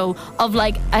photo of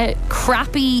like a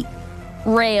crappy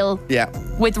rail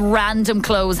with random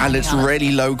clothes, and it's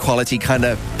really low quality, kind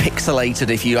of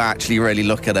pixelated if you actually really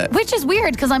look at it, which is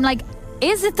weird because I'm like,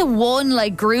 is it the one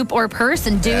like group or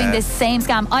person doing this same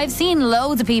scam? I've seen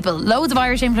loads of people, loads of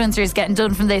Irish influencers getting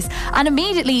done from this, and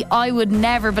immediately I would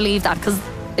never believe that because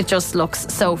it just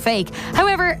looks so fake.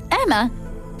 However, Emma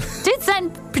did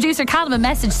send producer Callum a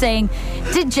message saying,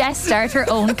 did Jess start her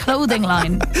own clothing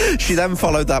line? She then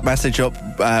followed that message up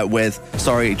with,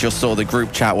 sorry, just saw the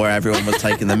group chat where everyone was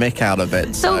taking the mick out of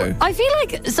it. So I feel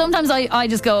like sometimes I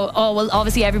just go, oh, well,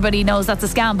 obviously everybody knows that's a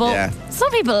scam, but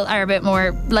some people are a bit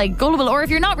more like gullible, or if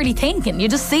you're not really thinking, you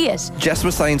just see it. Jess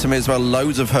was saying to me as well,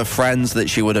 loads of her friends that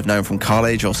she would have known from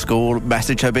college or school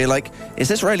message her, be like, is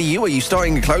this really you? Are you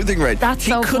starting a clothing range? That's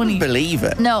she so couldn't funny. believe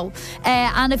it. No.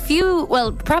 And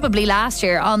probably last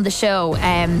year on the show,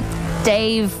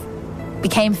 Dave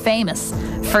became famous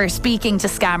for speaking to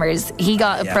scammers. He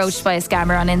got approached by a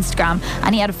scammer on Instagram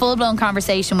and he had a full-blown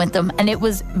conversation with them, and it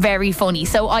was very funny.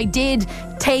 So I did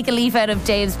take a leaf out of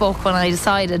Dave's book when I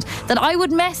decided that I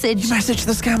would message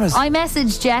the scammers. I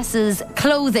messaged Jess's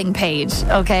clothing page,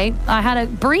 okay? I had a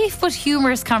brief but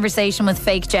humorous conversation with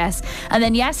fake Jess, and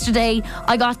then yesterday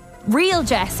I got real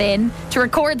Jess in to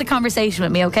record the conversation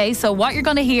with me, okay? So what you're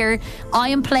going to hear, I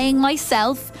am playing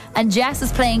myself and Jess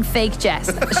is playing fake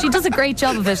Jess. She does a great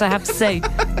job of it, I have to say.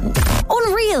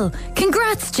 Unreal.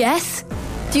 Congrats, Jess.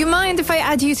 Do you mind if I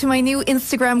add you to my new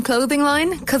Instagram clothing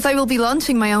line? Because I will be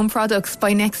launching my own products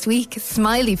by next week.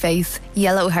 Smiley face,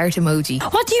 yellow heart emoji.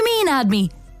 What do you mean, add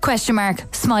me? ?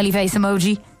 Smiley face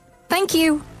emoji. Thank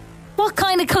you. What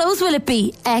kind of clothes will it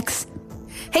be, X?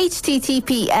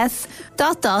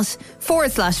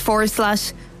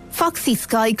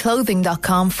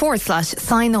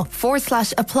 https://foxyskyclothing.com/sign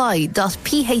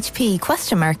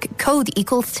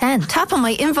up/apply.php ? Tap on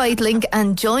my invite link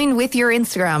and join with your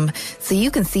Instagram so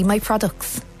you can see my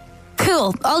products.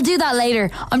 Cool, I'll do that later.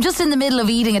 I'm just in the middle of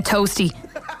eating a toasty.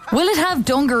 Will it have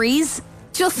dungarees?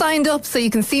 Just signed up so you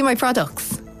can see my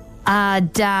products. Ah,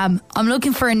 damn. I'm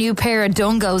looking for a new pair of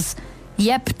dungos.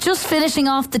 Yep, just finishing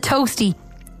off the toasty.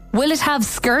 Will it have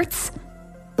skirts?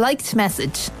 Liked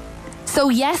message. So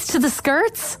yes to the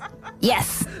skirts?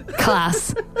 Yes,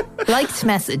 class. Liked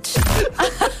message.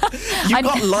 You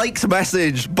got liked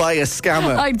message by a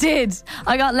scammer. I did.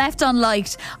 I got left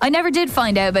unliked. I never did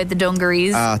find out about the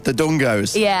dungarees. The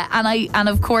dungos. Yeah, and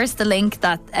of course the link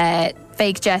that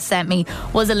Fake Jess sent me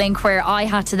was a link where I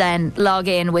had to then log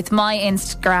in with my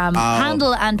Instagram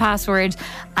handle and password,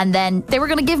 and then they were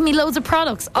going to give me loads of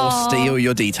products. Or steal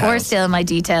your details. Or steal my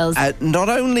details. Not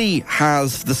only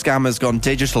has the scammers gone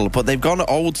digital, but they've gone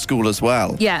old school as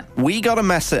well. Yeah. We got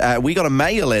a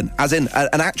mail in, as in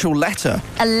an actual letter.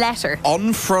 A letter.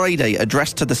 On Friday,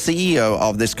 addressed to the CEO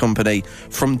of this company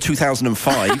from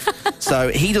 2005. So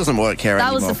he doesn't work here anymore.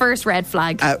 That was the first red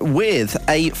flag. With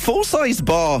a full-size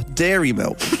bar dairy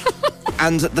milk.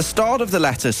 And the start of the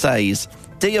letter says,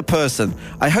 "Dear person,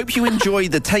 I hope you enjoy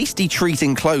the tasty treat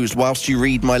enclosed whilst you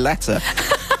read my letter."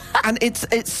 And it's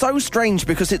so strange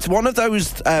because it's one of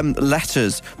those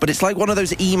letters, but it's like one of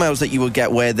those emails that you would get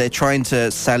where they're trying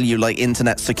to sell you like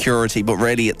internet security, but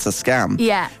really it's a scam.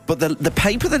 Yeah. But the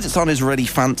paper that it's on is really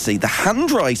fancy. The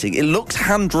handwriting, it looks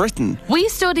handwritten. We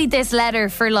studied this letter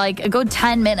for like a good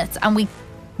 10 minutes, and we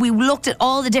looked at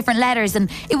all the different letters, and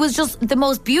it was just the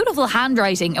most beautiful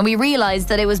handwriting, and we realised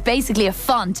that it was basically a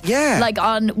font, like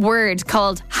on Word,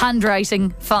 called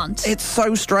handwriting font. It's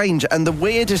so strange, and the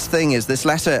weirdest thing is this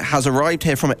letter has arrived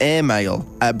here from airmail,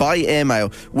 by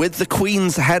airmail, with the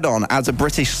Queen's head on as a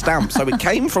British stamp, so it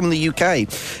came from the UK,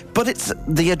 but it's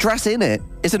the address in it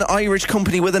is an Irish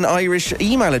company with an Irish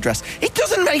email address. It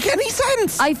doesn't make any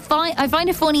sense. I find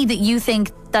it funny that you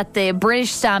think that the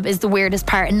British stamp is the weirdest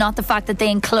part and not the fact that they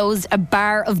enclosed a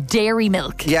bar of dairy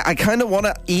milk. Yeah, I kind of want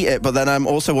to eat it, but then I'm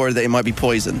also worried that it might be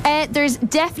poison. There's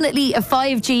definitely a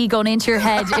 5G going into your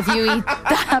head if you eat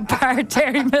that bar of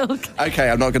dairy milk. Okay,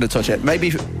 I'm not going to touch it. Maybe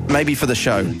for the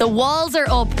show. The walls are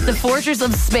up. The fortress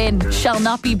of spin shall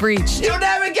not be breached. You'll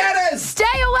never get us! Stay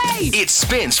away! It's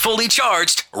Spins Fully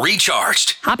Charged,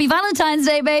 Recharged. Happy Valentine's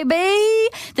Day, baby!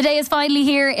 The day is finally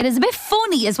here. It is a bit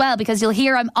funny as well because you'll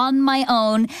hear I'm on my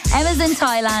own. Emma's in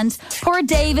Thailand. Poor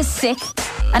Dave is sick.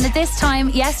 And at this time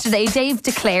yesterday, Dave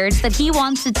declared that he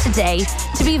wanted today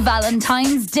to be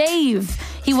Valentine's Dave.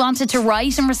 He wanted to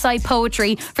write and recite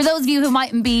poetry. For those of you who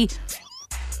mightn't be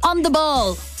on the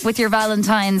ball with your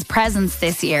Valentine's presents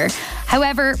this year.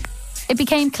 However, it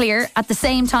became clear at the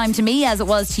same time to me as it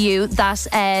was to you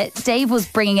that Dave was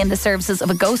bringing in the services of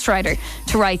a ghostwriter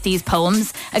to write these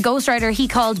poems. A ghostwriter he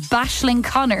called Bashling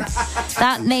Connor.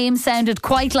 That name sounded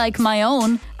quite like my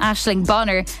own, Aisling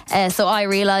Bonner. So I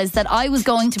realised that I was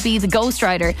going to be the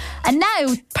ghostwriter. And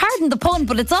now, pardon the pun,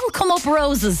 but it's all come up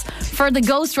roses for the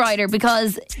ghostwriter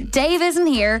because Dave isn't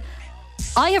here.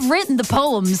 I have written the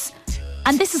poems.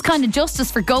 And this is kind of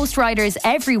justice for ghostwriters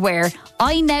everywhere.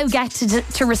 I now get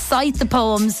to recite the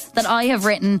poems that I have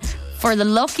written for the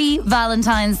lucky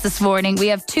Valentines this morning. We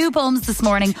have 2 poems this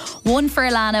morning, one for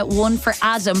Alana, one for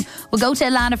Adam. We'll go to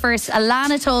Alana first.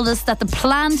 Alana told us that the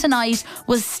plan tonight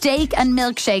was steak and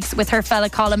milkshakes with her fella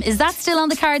Colm. Is that still on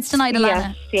the cards tonight,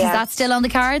 Alana? Yes. Is that still on the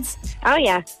cards? Oh,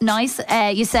 yeah. Nice.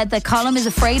 You said that Colm is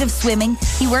afraid of swimming.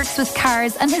 He works with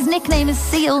cars and his nickname is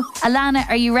Seal. Alana,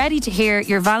 are you ready to hear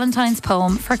your Valentine's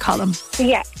poem for Colm?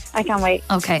 Yeah, I can't wait.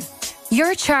 Okay.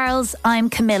 You're Charles, I'm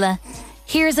Camilla.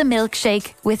 Here's a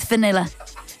milkshake with vanilla.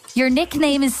 Your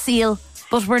nickname is Seal,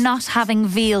 but we're not having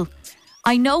veal.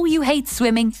 I know you hate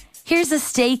swimming. Here's a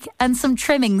steak and some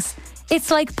trimmings.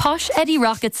 It's like posh Eddie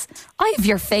Rockets. I have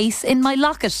your face in my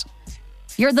locket.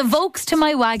 You're the Vokes to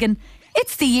my wagon.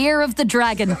 It's the year of the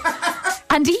dragon.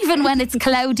 And even when it's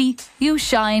cloudy, you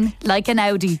shine like an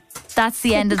Audi. That's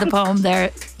the end of the poem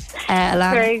there,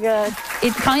 Alana. Very good.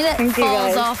 It kind of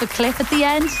falls off a cliff at the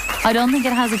end. I don't think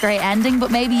it has a great ending,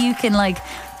 but maybe you can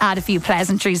add a few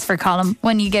pleasantries for Colm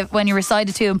when you recite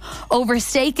it to him over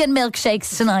steak and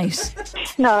milkshakes tonight.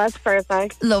 No, that's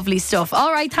perfect. Lovely stuff.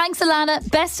 All right, thanks, Alana.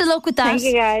 Best of luck with that. Thank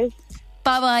you, guys.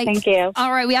 Bye-bye. Thank you.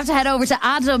 All right, we have to head over to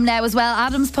Adam now as well.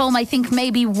 Adam's poem, I think, may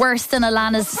be worse than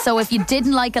Alana's. So if you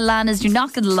didn't like Alana's, you're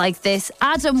not going to like this.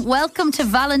 Adam, welcome to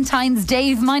Valentine's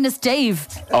Dave minus Dave.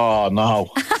 Oh, no.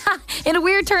 In a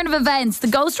weird turn of events, the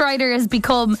ghostwriter has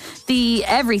become the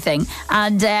everything.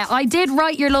 And I did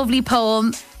write your lovely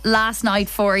poem last night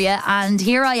for you. And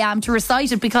here I am to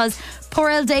recite it because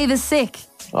poor old Dave is sick.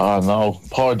 Oh, no.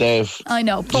 Poor Dave. I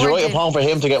know. Did you write a poem for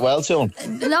him to get well soon?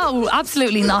 No,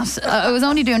 absolutely not. I was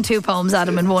only doing 2 poems,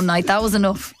 Adam, in one night. That was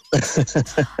enough.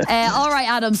 All right,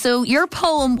 Adam. So your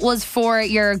poem was for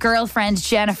your girlfriend,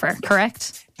 Jennifer,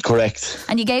 correct? Correct.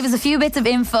 And you gave us a few bits of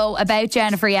info about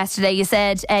Jennifer yesterday. You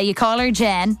said you call her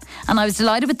Jen, and I was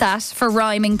delighted with that for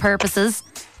rhyming purposes.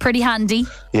 Pretty handy.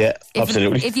 Yeah,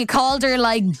 absolutely. If you called her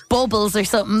like Bubbles or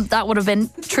something, that would have been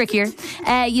trickier.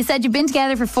 You said you've been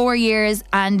together for 4 years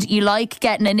and you like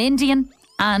getting an Indian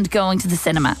and going to the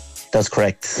cinema. That's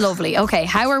correct. Lovely. Okay,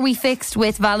 how are we fixed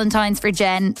with Valentine's for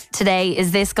Jen today?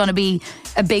 Is this going to be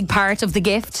a big part of the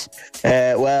gift?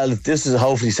 Well, this is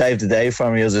hopefully saved the day for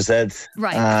me, as I said.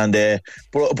 Right. And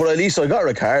but at least I got her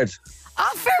a card.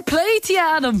 Oh, fair play to you,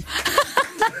 Adam.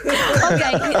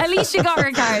 Okay, at least you got her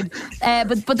a card.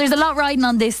 But there's a lot riding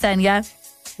on this then, yeah?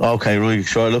 Okay, really,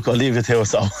 sure. Look, I'll leave it to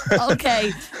us all.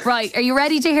 Okay, right. Are you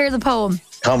ready to hear the poem?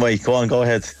 Can't wait. Go on, go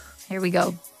ahead. Here we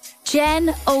go.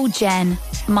 Jen, oh Jen,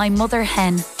 my mother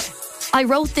hen. I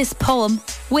wrote this poem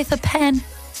with a pen.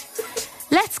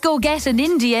 Let's go get an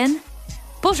Indian,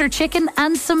 butter chicken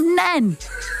and some nen.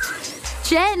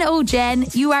 Jen, oh Jen,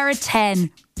 you are a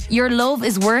 10. Your love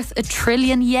is worth 1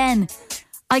 trillion yen.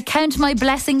 I count my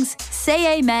blessings,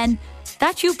 say amen,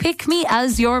 that you pick me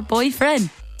as your boyfriend.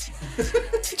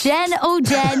 Jen, oh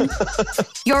Jen,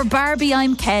 you're Barbie,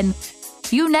 I'm Ken.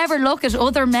 You never look at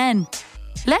other men.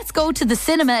 Let's go to the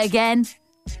cinema again.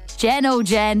 Jen, oh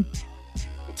Jen.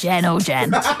 Jen, oh Jen.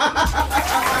 Kind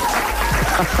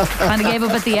of gave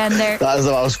up at the end there. That is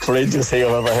the most cringiest thing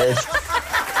I've ever heard.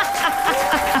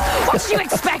 What did you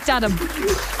expect, Adam?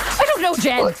 I don't know,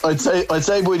 Jen. I'd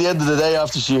say by the end of the day,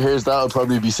 after she hears that, I'll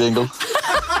probably be single.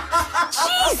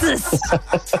 Jesus!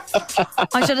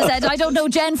 I should have said, I don't know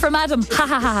Jen from Adam. Ha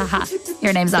ha ha ha ha.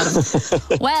 Your name's Adam.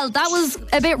 Well, that was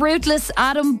a bit ruthless,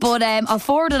 Adam, but I'll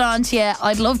forward it on to you.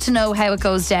 I'd love to know how it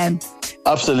goes down.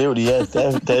 Absolutely, yeah,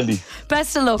 deadly.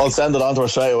 Best of luck. I'll send it on to her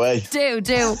straight away. Do.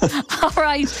 All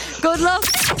right, good luck.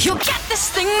 You'll get this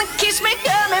thing that keeps me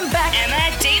coming back.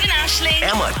 Emma, Dave and Aisling.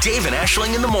 Emma, Dave and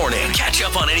Aisling in the morning. Catch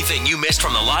up on anything you missed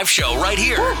from the live show right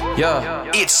here.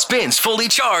 Yeah. It spins fully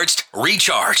charged,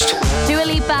 recharged. Dua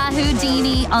Lipa,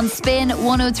 Houdini on Spin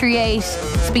 1038.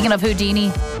 Speaking of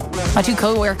Houdini, my two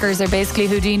co-workers are basically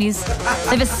Houdinis.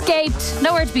 They've escaped,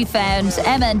 nowhere to be found.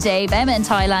 Emma and Dave, Emma in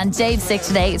Thailand, Dave's sick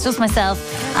today. It's just myself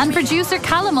and producer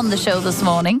Callum on the show this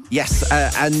morning. Yes,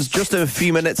 and just a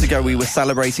few minutes ago we were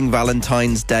celebrating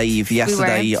Valentine's Dave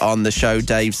yesterday on the show.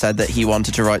 Dave said that he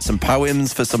wanted to write some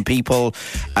poems for some people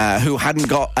who hadn't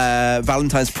got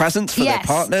Valentine's presents for their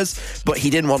partners, but he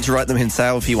didn't want to write them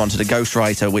himself. He wanted a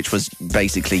ghostwriter, which was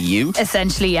basically you.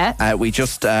 Essentially, yeah. We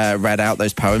just read out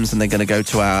those poems and they're going to go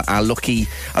to our lucky,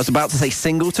 I was about to say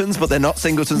singletons, but they're not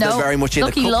singletons. No, they're very much in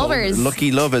lucky a couple. Lovers.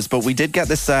 Lucky lovers. But we did get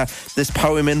this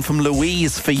poem in from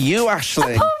Louise for you,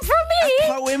 Aisling. A poem for me?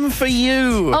 A poem for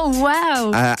you. Oh,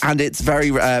 wow. And it's very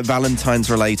Valentine's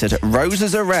related.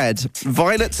 Roses are red,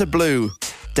 violets are blue.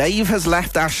 Dave has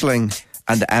left Aisling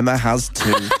and Emma has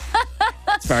too.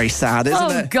 It's very sad,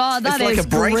 isn't it? Oh, God, that is like is a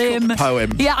breakup grim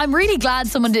poem. Yeah, I'm really glad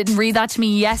someone didn't read that to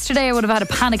me yesterday. I would have had a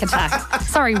panic attack.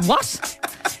 Sorry, what?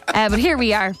 But here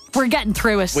we are. We're getting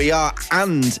through it. We are,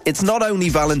 and it's not only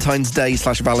Valentine's Day /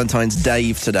 Valentine's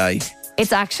Dave today.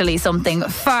 It's actually something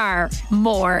far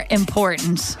more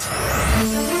important.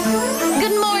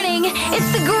 Good morning.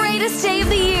 It's the greatest day of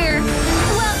the year.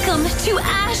 Welcome to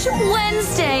Ash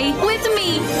Wednesday with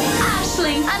me,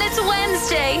 Aisling, and it's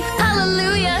Wednesday.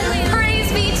 Hallelujah.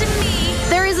 Praise be to me.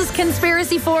 There is this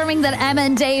conspiracy forming that Emma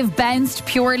and Dave bounced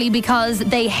purely because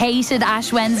they hated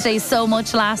Ash Wednesday so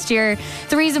much last year.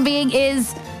 The reason being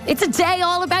is it's a day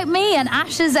all about me and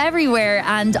ashes everywhere,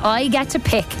 and I get to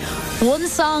pick one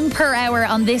song per hour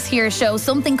on this here show,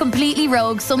 something completely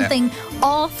rogue, something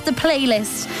off the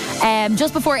playlist.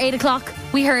 Just before 8 o'clock,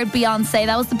 we heard Beyonce.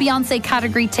 That was the Beyonce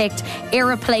category ticked.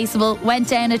 Irreplaceable, went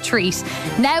down a treat.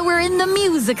 Now we're in the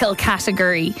musical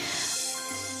category.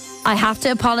 I have to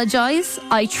apologise.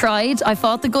 I tried. I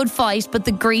fought the good fight, but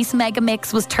the Grease Mega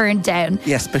Mix was turned down.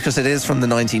 Yes, because it is from the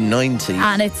 1990s.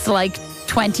 And it's like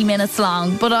 20 minutes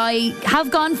long. But I have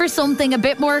gone for something a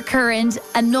bit more current,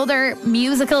 another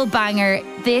musical banger.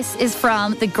 This is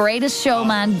from The Greatest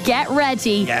Showman. Get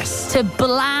ready to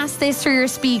blast this through your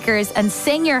speakers and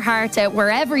sing your heart out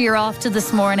wherever you're off to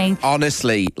this morning.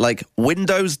 Honestly, like,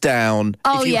 windows down.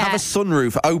 Oh, if you have a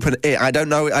sunroof, open it. I don't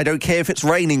know. I don't care if it's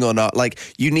raining or not. Like,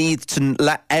 you need to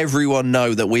let everyone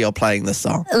know that we are playing this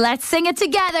song. Let's sing it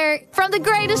together from The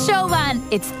Greatest Showman.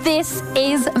 It's This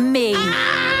Is Me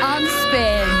on Spin.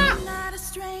 I'm not a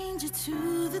stranger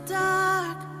to the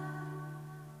dark.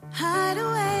 Hide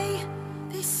away,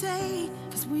 they say,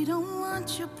 'cause we don't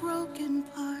want your broken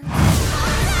parts.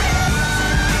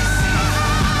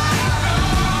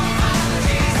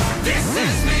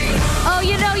 Oh,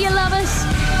 you know you love it.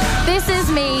 This is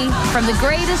me. from The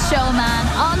Greatest Showman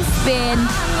on Spin.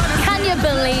 Can you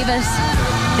believe it?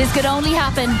 This could only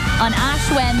happen on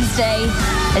Ash Wednesday,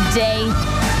 a day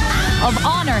of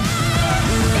honour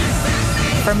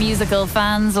for musical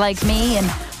fans like me and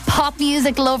pop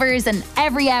music lovers, and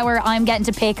every hour I'm getting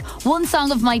to pick one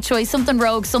song of my choice, something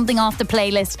rogue, something off the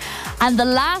playlist. And the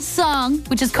last song,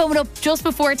 which is coming up just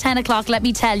before 10 o'clock, let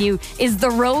me tell you, is the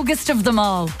roguest of them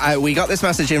all. We got this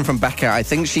message in from Becca. I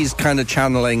think she's kind of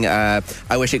channeling I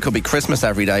Wish It Could Be Christmas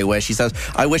Every Day, where she says,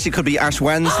 I wish it could be Ash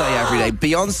Wednesday every day.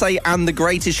 Beyonce and The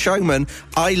Greatest Showman.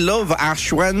 I love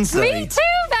Ash Wednesday. Me too,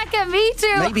 Becca, me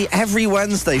too. Maybe every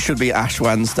Wednesday should be Ash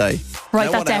Wednesday.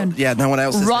 Write that down. No one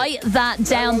else is. Write that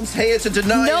down. No one's here to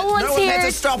deny no it. One's No one's here here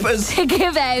to stop us. To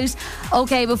give out.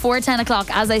 Okay, before 10 o'clock,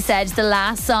 as I said, the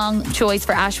last song choice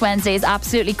for Ash Wednesday is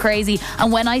absolutely crazy.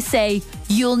 And when I say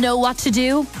you'll know what to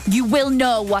do, you will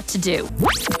know what to do.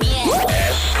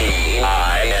 S-E-I-N.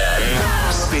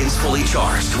 Spins Fully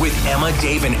Charged with Emma,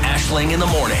 Dave and Aisling in the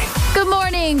morning. Good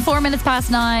morning, 4 minutes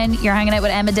past 9. You're hanging out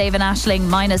with Emma, Dave and Aisling,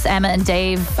 minus Emma and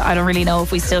Dave. I don't really know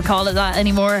if we still call it that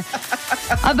anymore.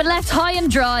 I've been left high and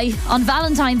dry on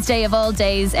Valentine's Day of all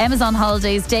days. Emma's on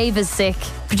holidays, Dave is sick.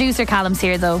 Producer Callum's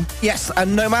here though. Yes,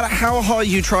 and no matter how hard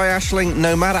you try, Aisling,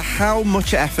 no matter how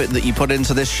much effort that you put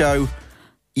into this show,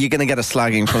 you're going to get a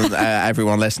slagging from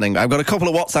everyone listening. I've got a couple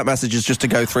of WhatsApp messages just to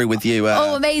go through with you.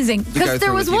 Oh, amazing. Because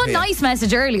there was one nice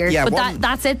message earlier, but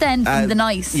that's it then from the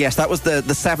nice. Yes, that was the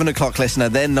 7 o'clock listener.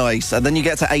 They're nice. And then you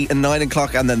get to 8 and 9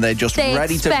 o'clock and then they're just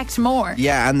ready to... They expect more.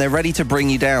 Yeah, and they're ready to bring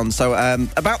you down. So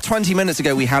about 20 minutes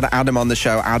ago, we had Adam on the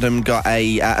show. Adam got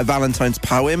a Valentine's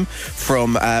poem for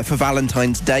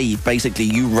Valentine's Day. Basically,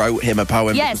 you wrote him a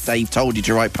poem. Yes. Because Dave told you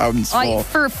to write poems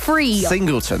for free.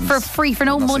 Singletons. For free, for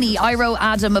no money. I wrote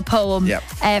Adam a poem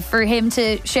for him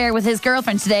to share with his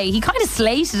girlfriend today. He kind of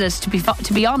slated it,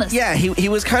 to be honest. Yeah, he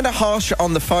was kind of harsh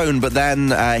on the phone, but then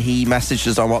he messaged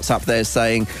us on WhatsApp there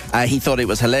saying he thought it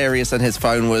was hilarious and his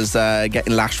phone was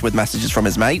getting lashed with messages from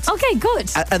his mates. Okay, good.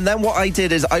 And then what I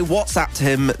did is I WhatsApped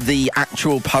him the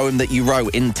actual poem that you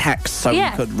wrote in text so he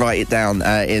could write it down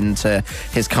into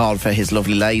his card for his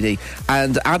lovely lady.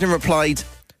 And Adam replied,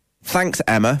 "Thanks,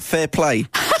 Emma. Fair play."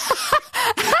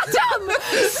 Adam!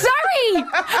 Sorry!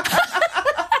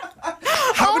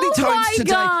 How many times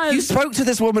today? God. You spoke to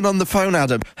this woman on the phone,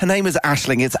 Adam. Her name is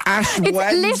Aisling. It's Ash Wednesday.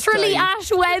 It's literally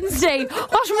Ash Wednesday.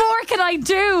 What more can I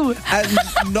do? And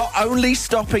not only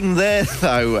stopping there,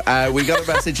 though, we got a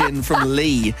message in from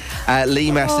Lee.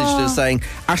 Lee messaged us saying,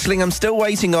 Aisling, I'm still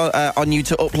waiting on you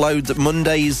to upload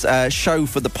Monday's show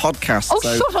for the podcast. Oh,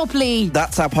 so shut up, Lee.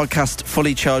 That's our podcast,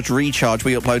 Fully Charged Recharge.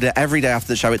 We upload it every day after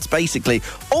the show. It's basically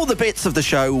all the bits of the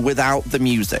show without the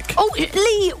music. Oh,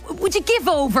 Lee, would you give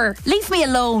over? Leave me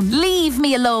alone. Leave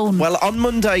me alone. Well, on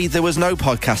Monday, there was no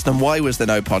podcast. And why was there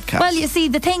no podcast? Well, you see,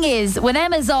 the thing is, when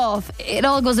Emma's off, it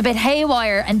all goes a bit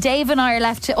haywire, and Dave and I are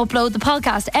left to upload the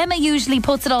podcast. Emma usually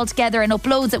puts it all together and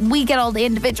uploads it, and we get all the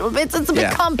individual bits. It's a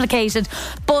bit complicated.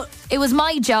 But it was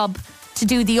my job to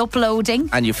do the uploading.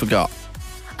 And you forgot.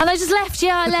 And I just left,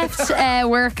 I left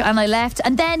work and I left.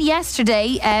 And then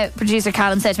yesterday, producer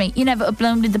Callum said to me, you never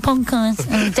uploaded the podcast.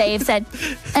 And Dave said,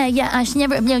 I should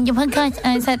never upload your podcast. And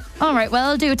I said, all right,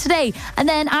 well, I'll do it today. And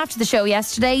then after the show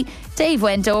yesterday, Dave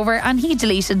went over and he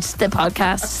deleted the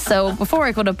podcast. So before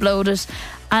I could upload it.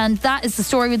 And that is the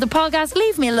story with the podcast.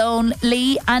 Leave me alone,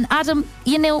 Lee. And Adam,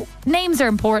 you know, names are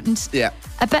important. Yeah.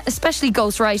 Especially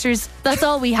ghostwriters. That's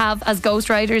all we have as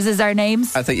ghostwriters is our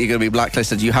names. I think you're going to be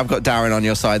blacklisted. You have got Darren on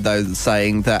your side, though,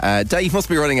 saying that Dave must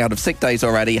be running out of sick days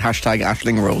already. Hashtag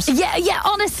Aisling rules. Yeah,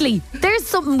 honestly. There's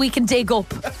something we can dig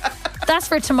up. That's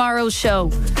for tomorrow's show.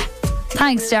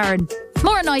 Thanks, Darren.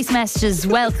 More nice messages.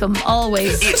 Welcome,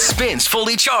 always. It spins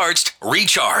Fully Charged,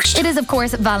 Recharged. It is, of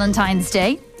course, Valentine's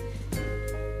Day.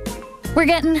 We're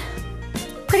getting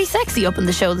pretty sexy up in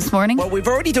the show this morning. Well, we've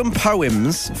already done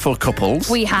poems for couples.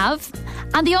 We have.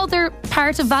 And the other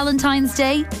part of Valentine's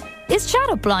Day is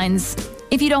chat-up lines.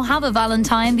 If you don't have a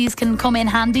Valentine, these can come in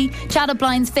handy. Chat-up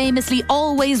lines famously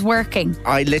always working.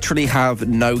 I literally have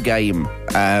no game.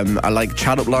 I like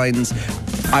chat-up lines.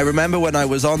 I remember when I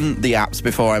was on the apps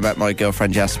before I met my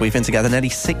girlfriend Jess. We've been together nearly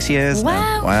 6 years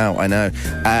now. Wow, I know.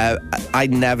 I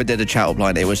never did a chat-up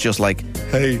line. It was just like,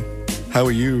 hey, how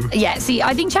are you? Yeah, see,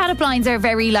 I think chat-up lines are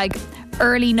very,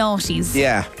 early noughties.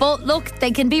 Yeah. But look,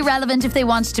 they can be relevant if they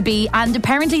want to be, and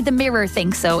apparently the Mirror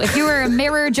thinks so. If you were a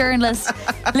Mirror journalist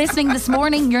listening this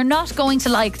morning, you're not going to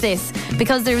like this,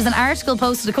 because there was an article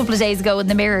posted a couple of days ago in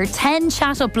the Mirror, 10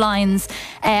 chat-up lines,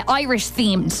 Irish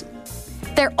themed.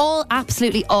 They're all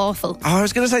absolutely awful. Oh, I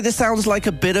was going to say, this sounds like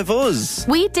a bit of us.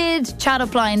 We did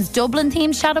chat-up lines,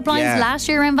 Dublin-themed chat-up lines last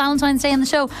year around Valentine's Day on the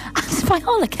show. And by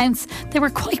all accounts, they were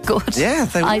quite good. Yeah,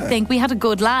 they were. I think we had a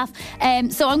good laugh.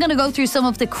 So I'm going to go through some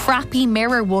of the crappy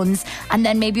mirror ones, and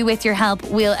then maybe with your help,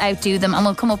 we'll outdo them and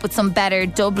we'll come up with some better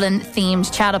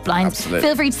Dublin-themed chat-up lines. Absolutely.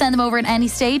 Feel free to send them over at any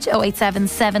stage, 087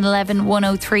 711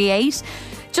 1038.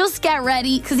 Just get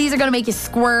ready, because these are going to make you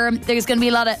squirm. There's going to be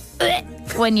a lot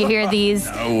of when you hear these.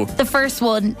 No. The first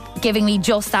one giving me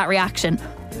just that reaction.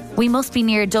 We must be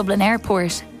near Dublin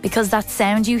Airport, because that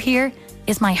sound you hear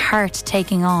is my heart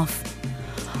taking off.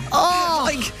 Oh,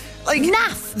 like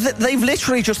naff. They've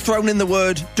literally just thrown in the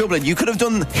word Dublin. You could have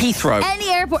done Heathrow. Any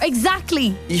airport,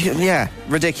 exactly. Yeah,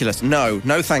 ridiculous. No,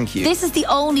 thank you. This is the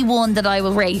only one that I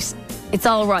will rate. It's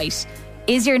all right.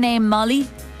 Is your name Molly?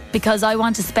 Because I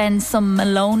want to spend some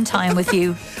alone time with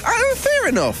you. Fair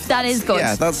enough. That is good.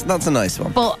 Yeah, that's a nice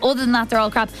one. But other than that, they're all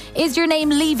crap. Is your name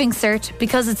Leaving Cert?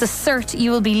 Because it's a cert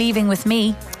you will be leaving with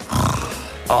me.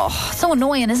 Oh, so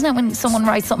annoying, isn't it, when someone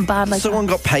writes something bad like Someone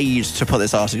got paid to put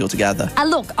this article together. And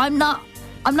look, I'm not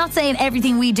saying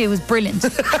everything we do is brilliant,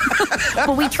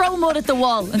 but we throw mud at the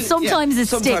wall, and sometimes it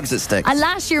sticks. And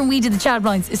last year when we did the chat-up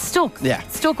lines, it stuck. Yeah.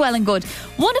 It stuck well and good.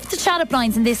 One of the chat-up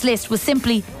lines in this list was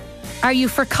simply, "Are you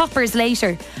for coppers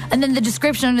later?" And then the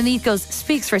description underneath goes,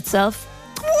 "Speaks for itself."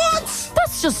 What?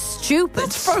 That's just stupid.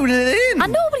 That's throwing it in.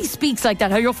 And nobody speaks like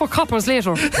that. "Are you for coppers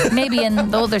later?" Maybe in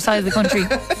the other side of the country.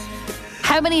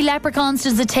 How many leprechauns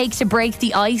does it take to break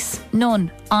the ice?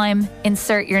 None. I'm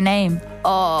insert your name.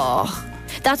 Oh,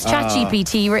 that's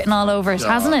ChatGPT written all over it,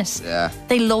 hasn't it? Yeah.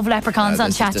 They love leprechauns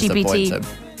on ChatGPT.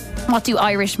 What do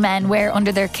Irish men wear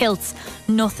under their kilts?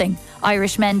 Nothing.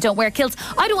 Irish men don't wear kilts.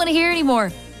 I don't want to hear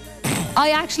anymore. I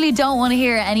actually don't want to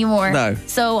hear it anymore. No.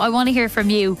 So I want to hear from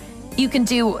you. You can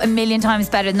do a million times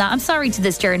better than that. I'm sorry to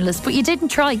this journalist, but you didn't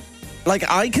try. Like,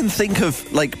 I can think of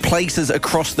places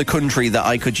across the country that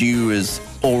I could use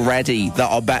already that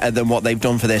are better than what they've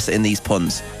done for this in these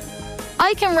puns.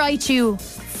 I can write you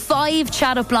 5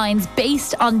 chat-up lines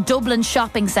based on Dublin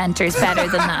shopping centres better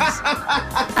than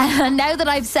that. And now that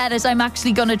I've said it, I'm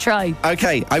actually going to try.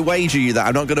 Okay, I wager you that.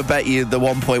 I'm not going to bet you the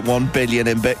 1.1 billion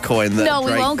in Bitcoin. No,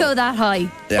 we won't go that high.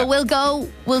 Yeah. But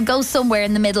we'll go somewhere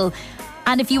in the middle.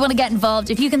 And if you want to get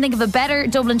involved, if you can think of a better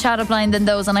Dublin chat-up line than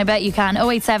those, and I bet you can,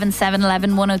 087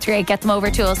 711 1038, get them over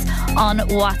to us on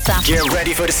WhatsApp. Get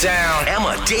ready for the sound.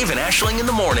 Emma, Dave and Aisling in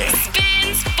the morning.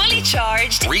 Spins Fully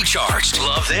Charged. Recharged.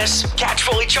 Love this? Catch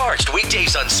Fully Charged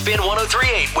weekdays on Spin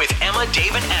 103.8 with Emma,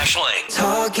 Dave and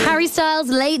Aisling. Harry Styles,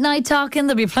 late night talking.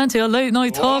 There'll be plenty of late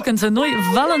night talking tonight.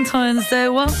 Valentine's Day.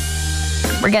 What?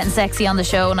 We're getting sexy on the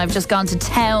show, and I've just gone to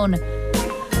town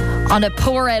on a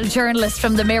poor old journalist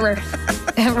from the Mirror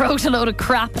who wrote a load of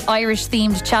crap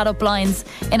Irish-themed chat-up lines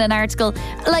in an article.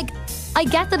 Like, I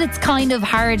get that it's kind of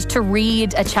hard to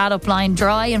read a chat-up line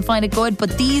dry and find it good,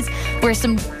 but these were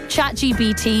some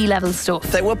ChatGPT level stuff.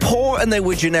 They were poor and they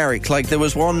were generic. Like, there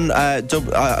was one,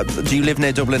 do you live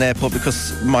near Dublin Airport?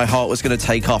 Because my heart was going to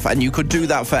take off. And you could do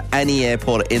that for any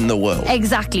airport in the world.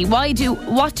 Exactly.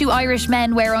 What do Irish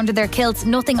men wear under their kilts?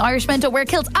 Nothing. Irish men don't wear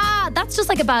kilts. That's just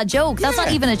like a bad joke. That's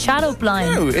not even a chat-up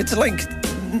line. No,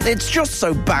 it's just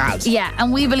so bad. Yeah,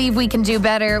 and we believe we can do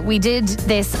better. We did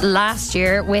this last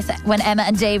year when Emma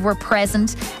and Dave were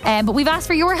present, but we've asked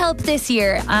for your help this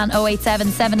year on 087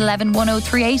 711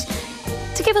 1038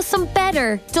 to give us some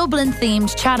better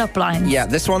Dublin-themed chat-up lines. Yeah,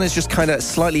 this one is just kind of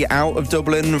slightly out of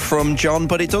Dublin from John,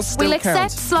 but it does still We'll count.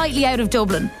 accept slightly out of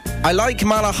Dublin. I like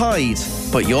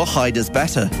Malahide, but your hide is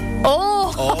better.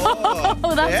 Oh,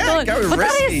 that's good. Go but that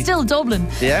risky. is still Dublin.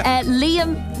 Yeah.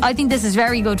 Liam, I think this is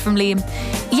very good from Liam.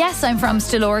 Yes, I'm from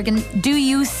Stillorgan. Do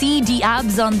you see the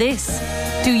abs on this?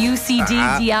 Do you see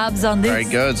the abs on this? Very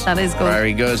good. That is good.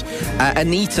 Very good.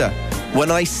 Anita,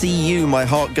 when I see you, my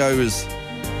heart goes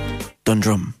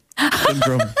Dundrum.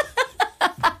 Dundrum.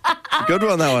 Good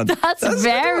one, that one. That's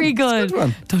very good.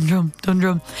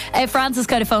 Dundrum. Francis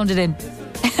kind of phoned it in.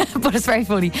 But it's very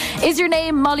funny. Is your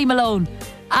name Molly Malone?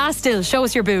 Still, show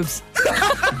us your boobs.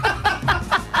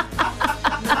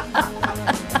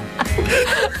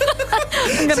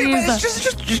 I'm gonna use that.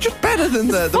 It's just better than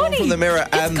the one from the Mirror.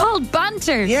 It's called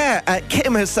banter. Yeah,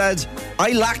 Kim has said,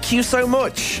 I lack you so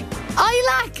much.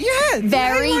 I lack. Yeah,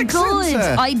 very good.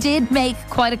 I did make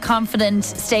quite a confident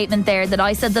statement there that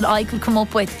I said that I could come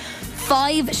up with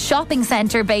 5 shopping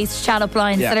centre based chat-up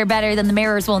lines that are better than the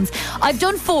Mirror's ones. I've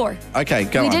done 4. Okay,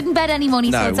 go on. We didn't bet any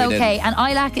money, so No, it's we okay. didn't. And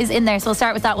ILAC is in there, so I'll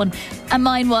start with that one. And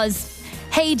mine was,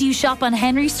 hey, do you shop on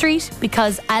Henry Street?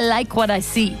 Because I like what I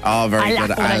see. Oh, very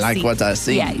good. I like what I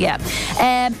see. Yeah.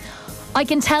 I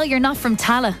can tell you're not from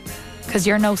Tala, because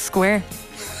you're no square.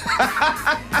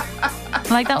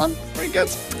 Like that one? Very good.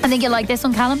 I think you like this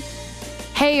one, Callum.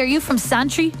 Hey, are you from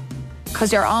Santry?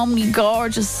 Because you're omni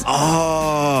gorgeous.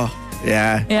 Oh,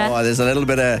 yeah. Yeah. Oh, there's a little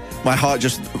bit of my heart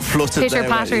just fluttered Pitter there.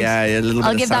 pattered. Yeah, a little bit.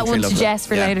 I'll of give that Santry one love to there. Jess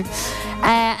for Yeah. later.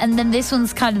 And then this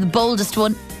one's kind of the boldest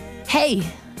one. Hey,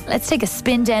 let's take a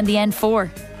spin down the N4.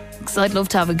 Because I'd love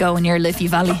to have a go in your Liffey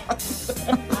Valley.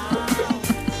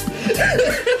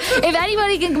 If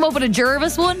anybody can come up with a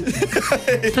Jervis one,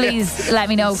 please let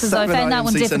me know, because I found that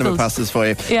one IMC Cinema difficult. passes for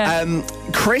you. Yeah.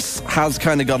 Chris has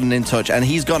kind of gotten in touch, and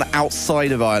he's gone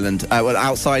outside of Ireland,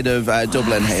 outside of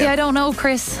Dublin here. See, I don't know,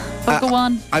 Chris, but go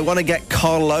on. I want to get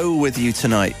Carlo with you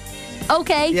tonight.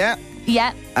 Okay. Yeah.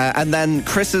 Yeah. And then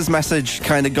Chris's message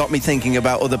kind of got me thinking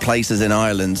about other places in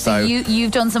Ireland. So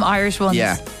you've done some Irish ones.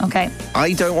 Yeah. Okay.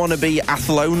 I don't want to be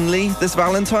Athlonely this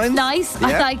Valentine. Nice.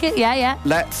 I Yeah. like it. Yeah, yeah.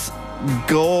 Let's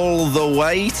go all the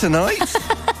way tonight.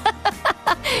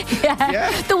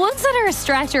 Yeah. The ones that are a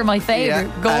stretch are my favourite.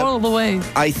 Yeah. Go all the way.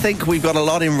 I think we've got a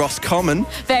lot in Roscommon.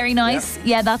 Very nice.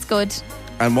 Yeah, that's good.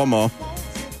 And one more.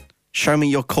 Show me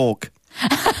your cork.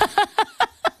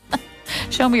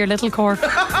 Show me your little cork.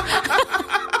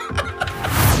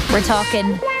 We're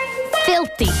talking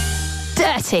filthy,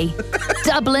 dirty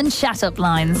Dublin shut-up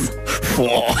lines.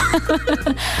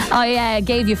 I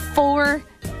gave you 4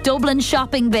 Dublin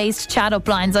shopping-based chat-up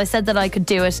lines. I said that I could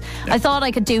do it. I thought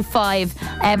I could do 5,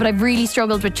 but I've really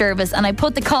struggled with Jervis, and I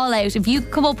put the call out. If you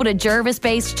come up with a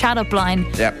Jervis-based chat-up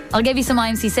line, I'll give you some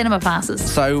IMC Cinema passes.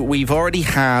 So we've already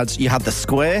had, you had the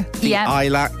Square, the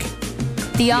Ilac,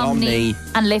 the Omni,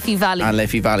 and Liffey Valley. And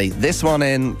Liffey Valley. This one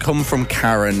in, come from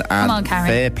Karen. And Come on, Karen.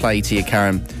 Fair play to you,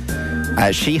 Karen.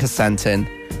 She has sent in,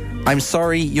 I'm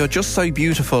sorry, you're just so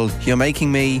beautiful. You're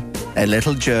making me a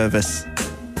little Jervis.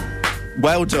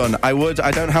 Well done. I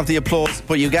don't have the applause,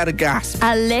 but you get a gasp.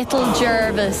 A little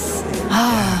Jervis.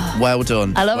 Well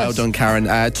done. I love well it. done,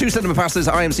 Karen. 2 cinema passes,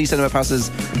 IMC Cinema passes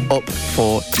up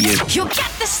for you. You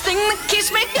got this thing that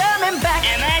keeps me coming back.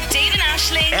 Emma, Dave and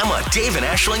Aisling. Emma, Dave and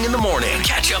Aisling in the morning.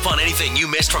 Catch up on anything you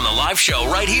missed from the live show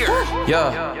right here.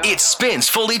 Yeah. It spins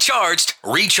fully charged,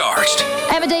 recharged.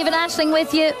 Emma, Dave and Aisling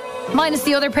with you. Minus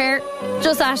the other pair,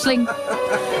 just Aisling.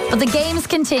 But the games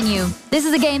continue. This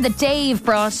is a game that Dave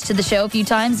brought to the show a few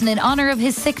times, and in honour of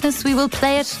his sickness, we will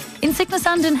play it in sickness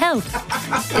and in health.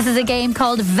 This is a game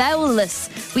called Vowelless.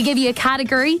 We give you a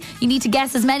category. You need to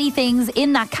guess as many things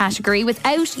in that category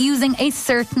without using a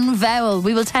certain vowel.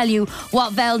 We will tell you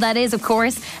what vowel that is, of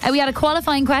course. We had a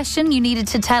qualifying question. You needed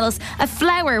to tell us a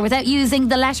flower without using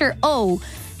the letter O.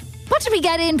 What did we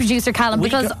get in, producer Callum?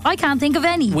 Because I can't think of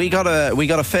any. We got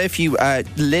a fair few.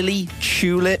 Lily,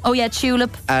 tulip. Oh yeah,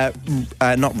 tulip.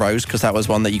 Not rose, because that was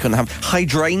one that you couldn't have.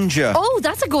 Hydrangea. Oh,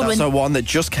 that's a good That's one. the one that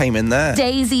just came in there.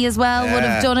 Daisy as well would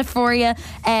Yeah. have done it for you.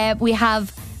 We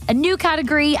have a new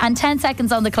category and 10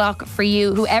 seconds on the clock for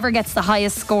you. Whoever gets the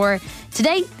highest score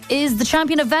today is the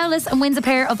champion of Vowelless and wins a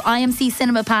pair of IMC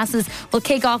Cinema passes. We'll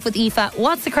kick off with Aoife.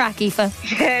 What's the crack,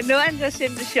 Aoife? No, I'm just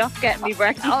in the shop getting me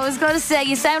brekkie. I was going to say,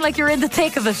 you sound like you're in the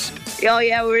thick of it. Oh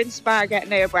yeah, we're in Spar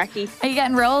getting our brekkie. Are you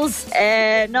getting rolls?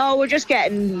 No, we're just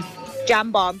getting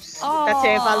jam bombs. That's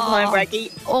our Valentine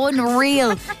brekkie.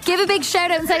 Unreal. Give a big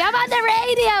shout out and say, I'm on the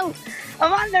radio.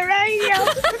 I'm on the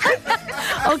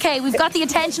radio. Okay, we've got the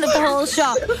attention of the whole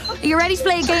shop. Are you ready to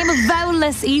play a game of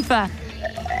Vowelless, Aoife?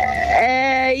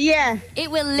 Yeah.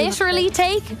 It will literally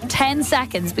take 10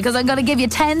 seconds because I'm going to give you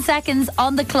 10 seconds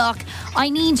on the clock. I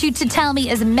need you to tell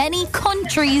me as many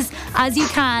countries as you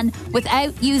can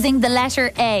without using the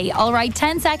letter A. All right,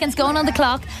 10 seconds going on the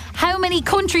clock. How many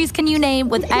countries can you name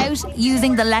without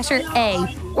using the letter A?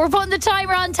 We're putting the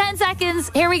timer on 10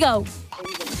 seconds. Here we go.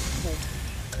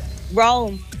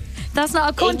 Rome. That's not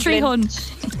a country, England.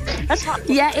 hun. That's not.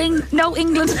 Yeah, no,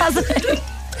 England has it.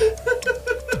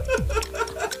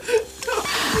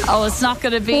 Oh, it's not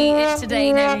going to be it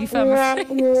today now, Aoife, I'm afraid.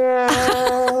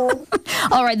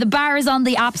 All right, the bar is on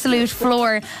the absolute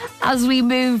floor as we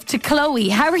move to Chloe.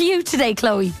 How are you today,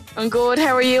 Chloe? I'm good,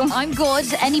 how are you? I'm good.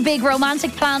 Any big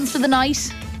romantic plans for the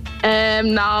night?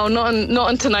 No,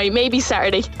 nothing tonight. Maybe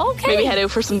Saturday. Okay. Maybe head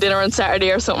out for some dinner on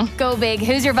Saturday or something. Go big.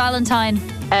 Who's your Valentine?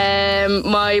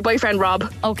 My boyfriend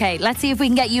Rob. Okay, let's see if we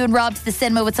can get you and Rob to the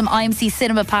cinema with some IMC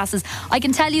Cinema passes. I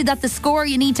can tell you that the score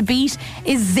you need to beat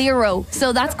is 0.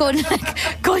 So that's good,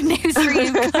 good news for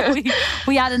you, Chloe.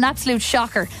 We had an absolute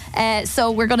shocker. So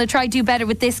we're going to try to do better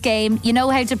with this game. You know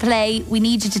how to play. We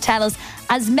need you to tell us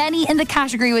as many in the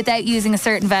category without using a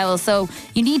certain vowel. So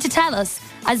you need to tell us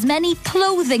as many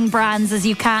clothing brands as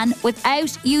you can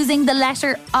without using the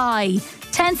letter I.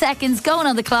 10 seconds going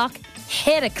on the clock.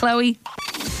 Hit it, Chloe.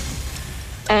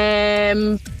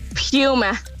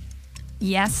 Puma.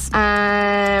 Yes.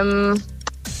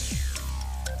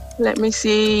 Let me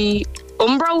see.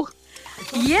 Umbro.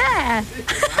 Yeah.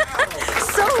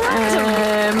 So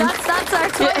random. That's our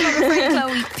time, I'm afraid,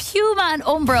 Chloe. Puma and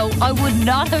Umbro, I would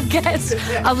not have guessed.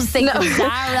 I was thinking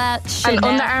Zara, Chanel. And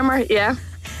Under Armour, yeah.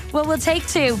 Well, we'll take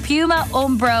 2. Puma,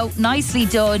 Umbro, nicely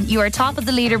done. You are top of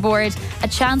the leaderboard. A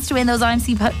chance to win those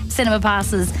IMC cinema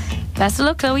passes. Best of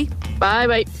luck, Chloe.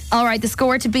 Bye. All right, the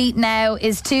score to beat now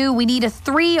is 2. We need a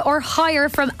 3 or higher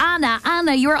from Anna.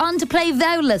 Anna, you're on to play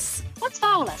Vowelless. What's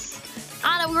Vowelless?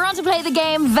 Anna, we're on to play the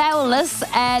game Vowelless.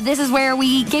 This is where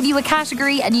we give you a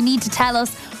category and you need to tell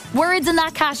us words in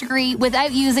that category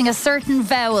without using a certain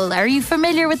vowel. Are you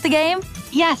familiar with the game?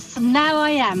 Yes, now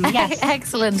I am, yes.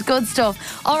 Excellent, good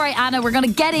stuff. All right, Anna, we're going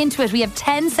to get into it. We have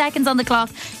 10 seconds on the clock.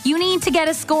 You need to get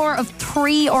a score of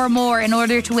 3 or more in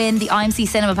order to win the IMC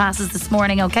cinema passes this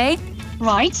morning, okay?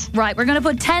 Right, we're going to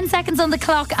put 10 seconds on the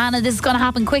clock, Anna. This is going to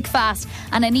happen quick, fast.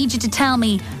 And I need you to tell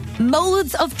me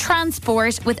modes of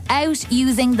transport without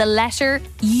using the letter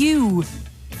U.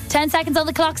 10 seconds on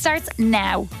the clock starts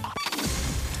now.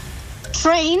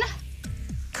 Train.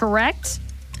 Correct.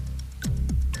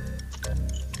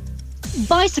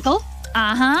 Bicycle.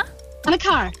 Uh-huh. And a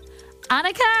car. And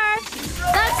a car.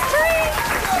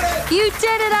 That's 3. You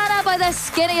did it, Anna, by the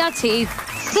skin of your teeth.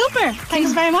 Super.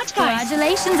 Thanks very much, guys.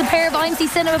 Congratulations. A pair of IMC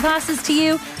cinema passes to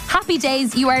you. Happy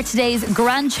days. You are today's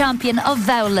grand champion of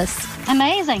Vowelless.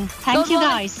 Amazing. Thank you,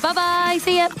 guys. Bye-bye.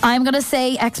 See ya. I'm going to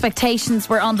say expectations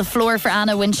were on the floor for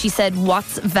Anna when she said,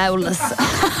 what's Vowelless?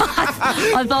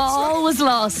 I thought all was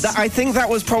lost. I think that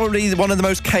was probably one of the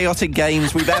most chaotic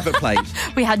games we've ever played.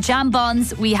 We had jam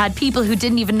bonds. We had people who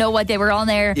didn't even know why they were on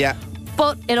there. Yeah.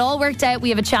 But it all worked out. We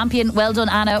have a champion. Well done,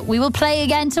 Anna. We will play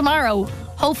again tomorrow.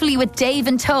 Hopefully with Dave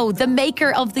in tow, the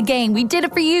maker of the game. We did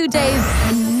it for you, Dave.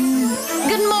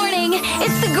 Good morning.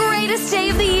 It's the greatest day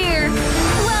of the year.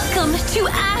 Welcome to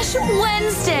Ash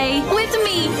Wednesday with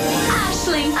me,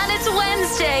 Aisling. And it's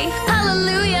Wednesday.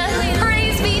 Hallelujah.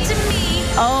 Praise be to me.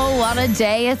 Oh, what a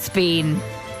day it's been.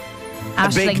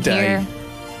 Aisling here.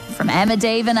 From Emma,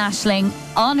 Dave and Aisling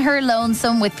on her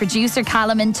lonesome with producer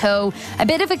Callum in tow. A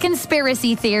bit of a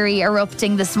conspiracy theory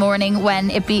erupting this morning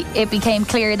when it became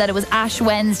clear that it was Ash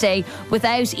Wednesday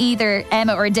without either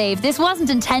Emma or Dave. This wasn't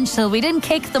intentional. We didn't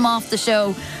kick them off the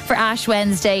show for Ash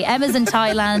Wednesday. Emma's in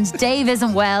Thailand. Dave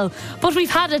isn't well. But we've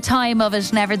had a time of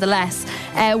it nevertheless.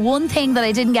 One thing that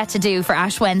I didn't get to do for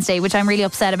Ash Wednesday, which I'm really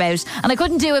upset about, and I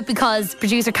couldn't do it because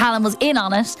producer Callum was in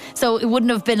on it, so it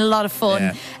wouldn't have been a lot of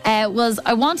fun, was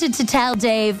I wanted to tell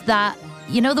Dave that,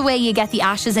 you know the way you get the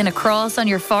ashes in a cross on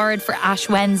your forehead for Ash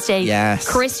Wednesday?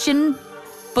 Yes. Christian,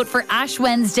 but for Ash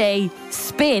Wednesday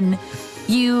spin,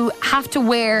 you have to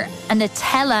wear a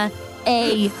Nutella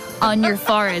A on your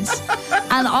forehead.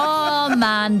 And oh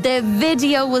man, the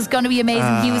video was going to be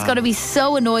amazing. He was going to be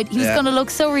so annoyed. He was going to look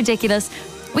so ridiculous.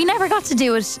 We never got to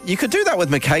do it. You could do that with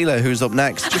Michaela, who's up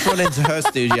next. Just run into her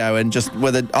studio and just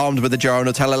armed with a jar of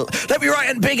Nutella. Let me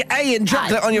write a big A in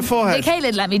chocolate on your forehead.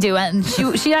 Michaela let me do it, and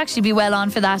she'd actually be well on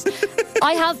for that.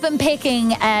 I have been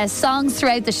picking songs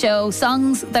throughout the show,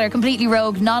 songs that are completely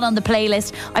rogue, not on the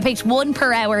playlist. I picked 1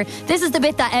 per hour. This is the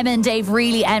bit that Emma and Dave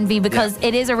really envy because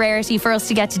it is a rarity for us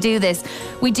to get to do this.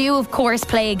 We do, of course,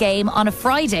 play a game on a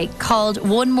Friday called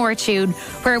One More Tune,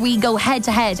 where we go head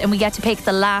to head and we get to pick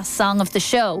the last song of the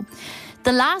show.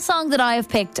 The last song that I have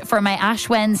picked for my Ash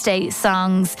Wednesday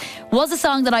songs was a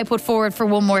song that I put forward for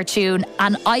One More Tune,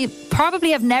 and I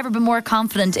probably have never been more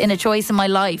confident in a choice in my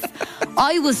life.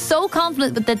 I was so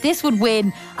confident that this would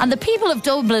win, and the people of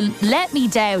Dublin let me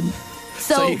down.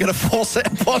 So you're going to force it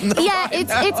upon them? Yeah,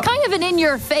 it's kind of an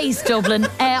in-your-face, Dublin.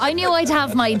 I knew I'd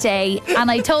have my day,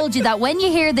 and I told you that when you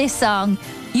hear this song,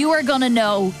 you are going to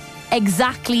know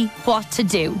exactly what to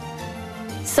do.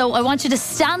 So I want you to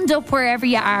stand up wherever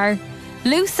you are.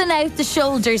 Loosen out the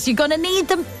shoulders. You're going to need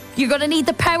them. You're going to need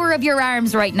the power of your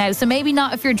arms right now. So maybe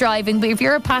not if you're driving, but if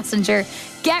you're a passenger,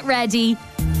 get ready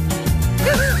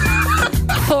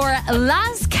for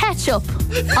Last Ketchup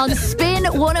on Spin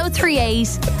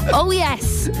 1038. Oh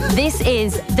yes, this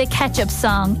is the Ketchup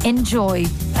song. Enjoy.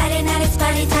 Friday night, it's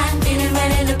party time. Feeling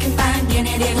ready, looking fine.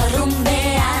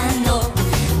 Rumbeando.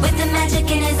 With the magic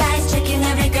in his eyes, checking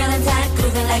every girl inside,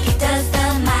 grooving like he does the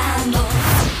mambo.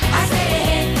 I say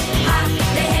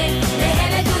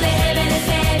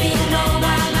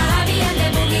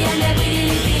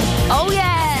oh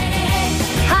yeah!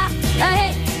 Ha!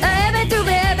 Hey, to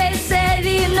baby, say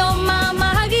you know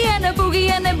mama, huggy and a boogie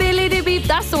and a billy de beep.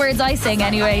 That's the words I sing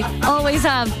anyway. Always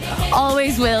have,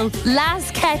 always will.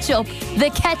 Last Ketchup,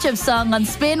 the Ketchup song on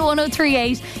Spin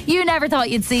 1038. You never thought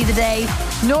you'd see the day,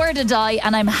 nor did I,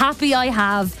 and I'm happy I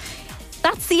have.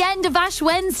 that's the end of Ash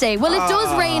Wednesday. Well, it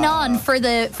does rain on for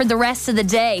the rest of the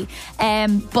day,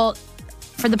 but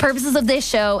for the purposes of this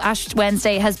show, Ash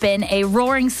Wednesday has been a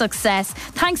roaring success.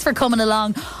 Thanks for coming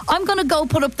along. I'm going to go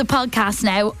put up the podcast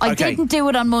now. I didn't do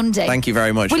it on Monday. Thank you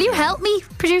very much. Will you help me,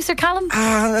 producer Callum?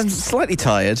 I'm slightly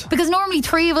tired. Because normally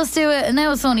 3 of us do it, and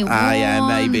now it's only one. Yeah,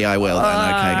 maybe I will then. Okay,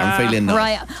 I'm feeling nice.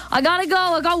 Right, I gotta go.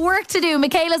 I got work to do.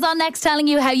 Michaela's on next telling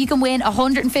you how you can win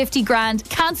 150 grand.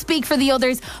 Can't speak for the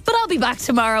others, but I'll be back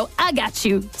tomorrow. I got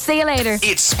you. See you later.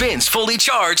 It spins fully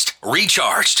charged,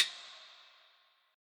 recharged.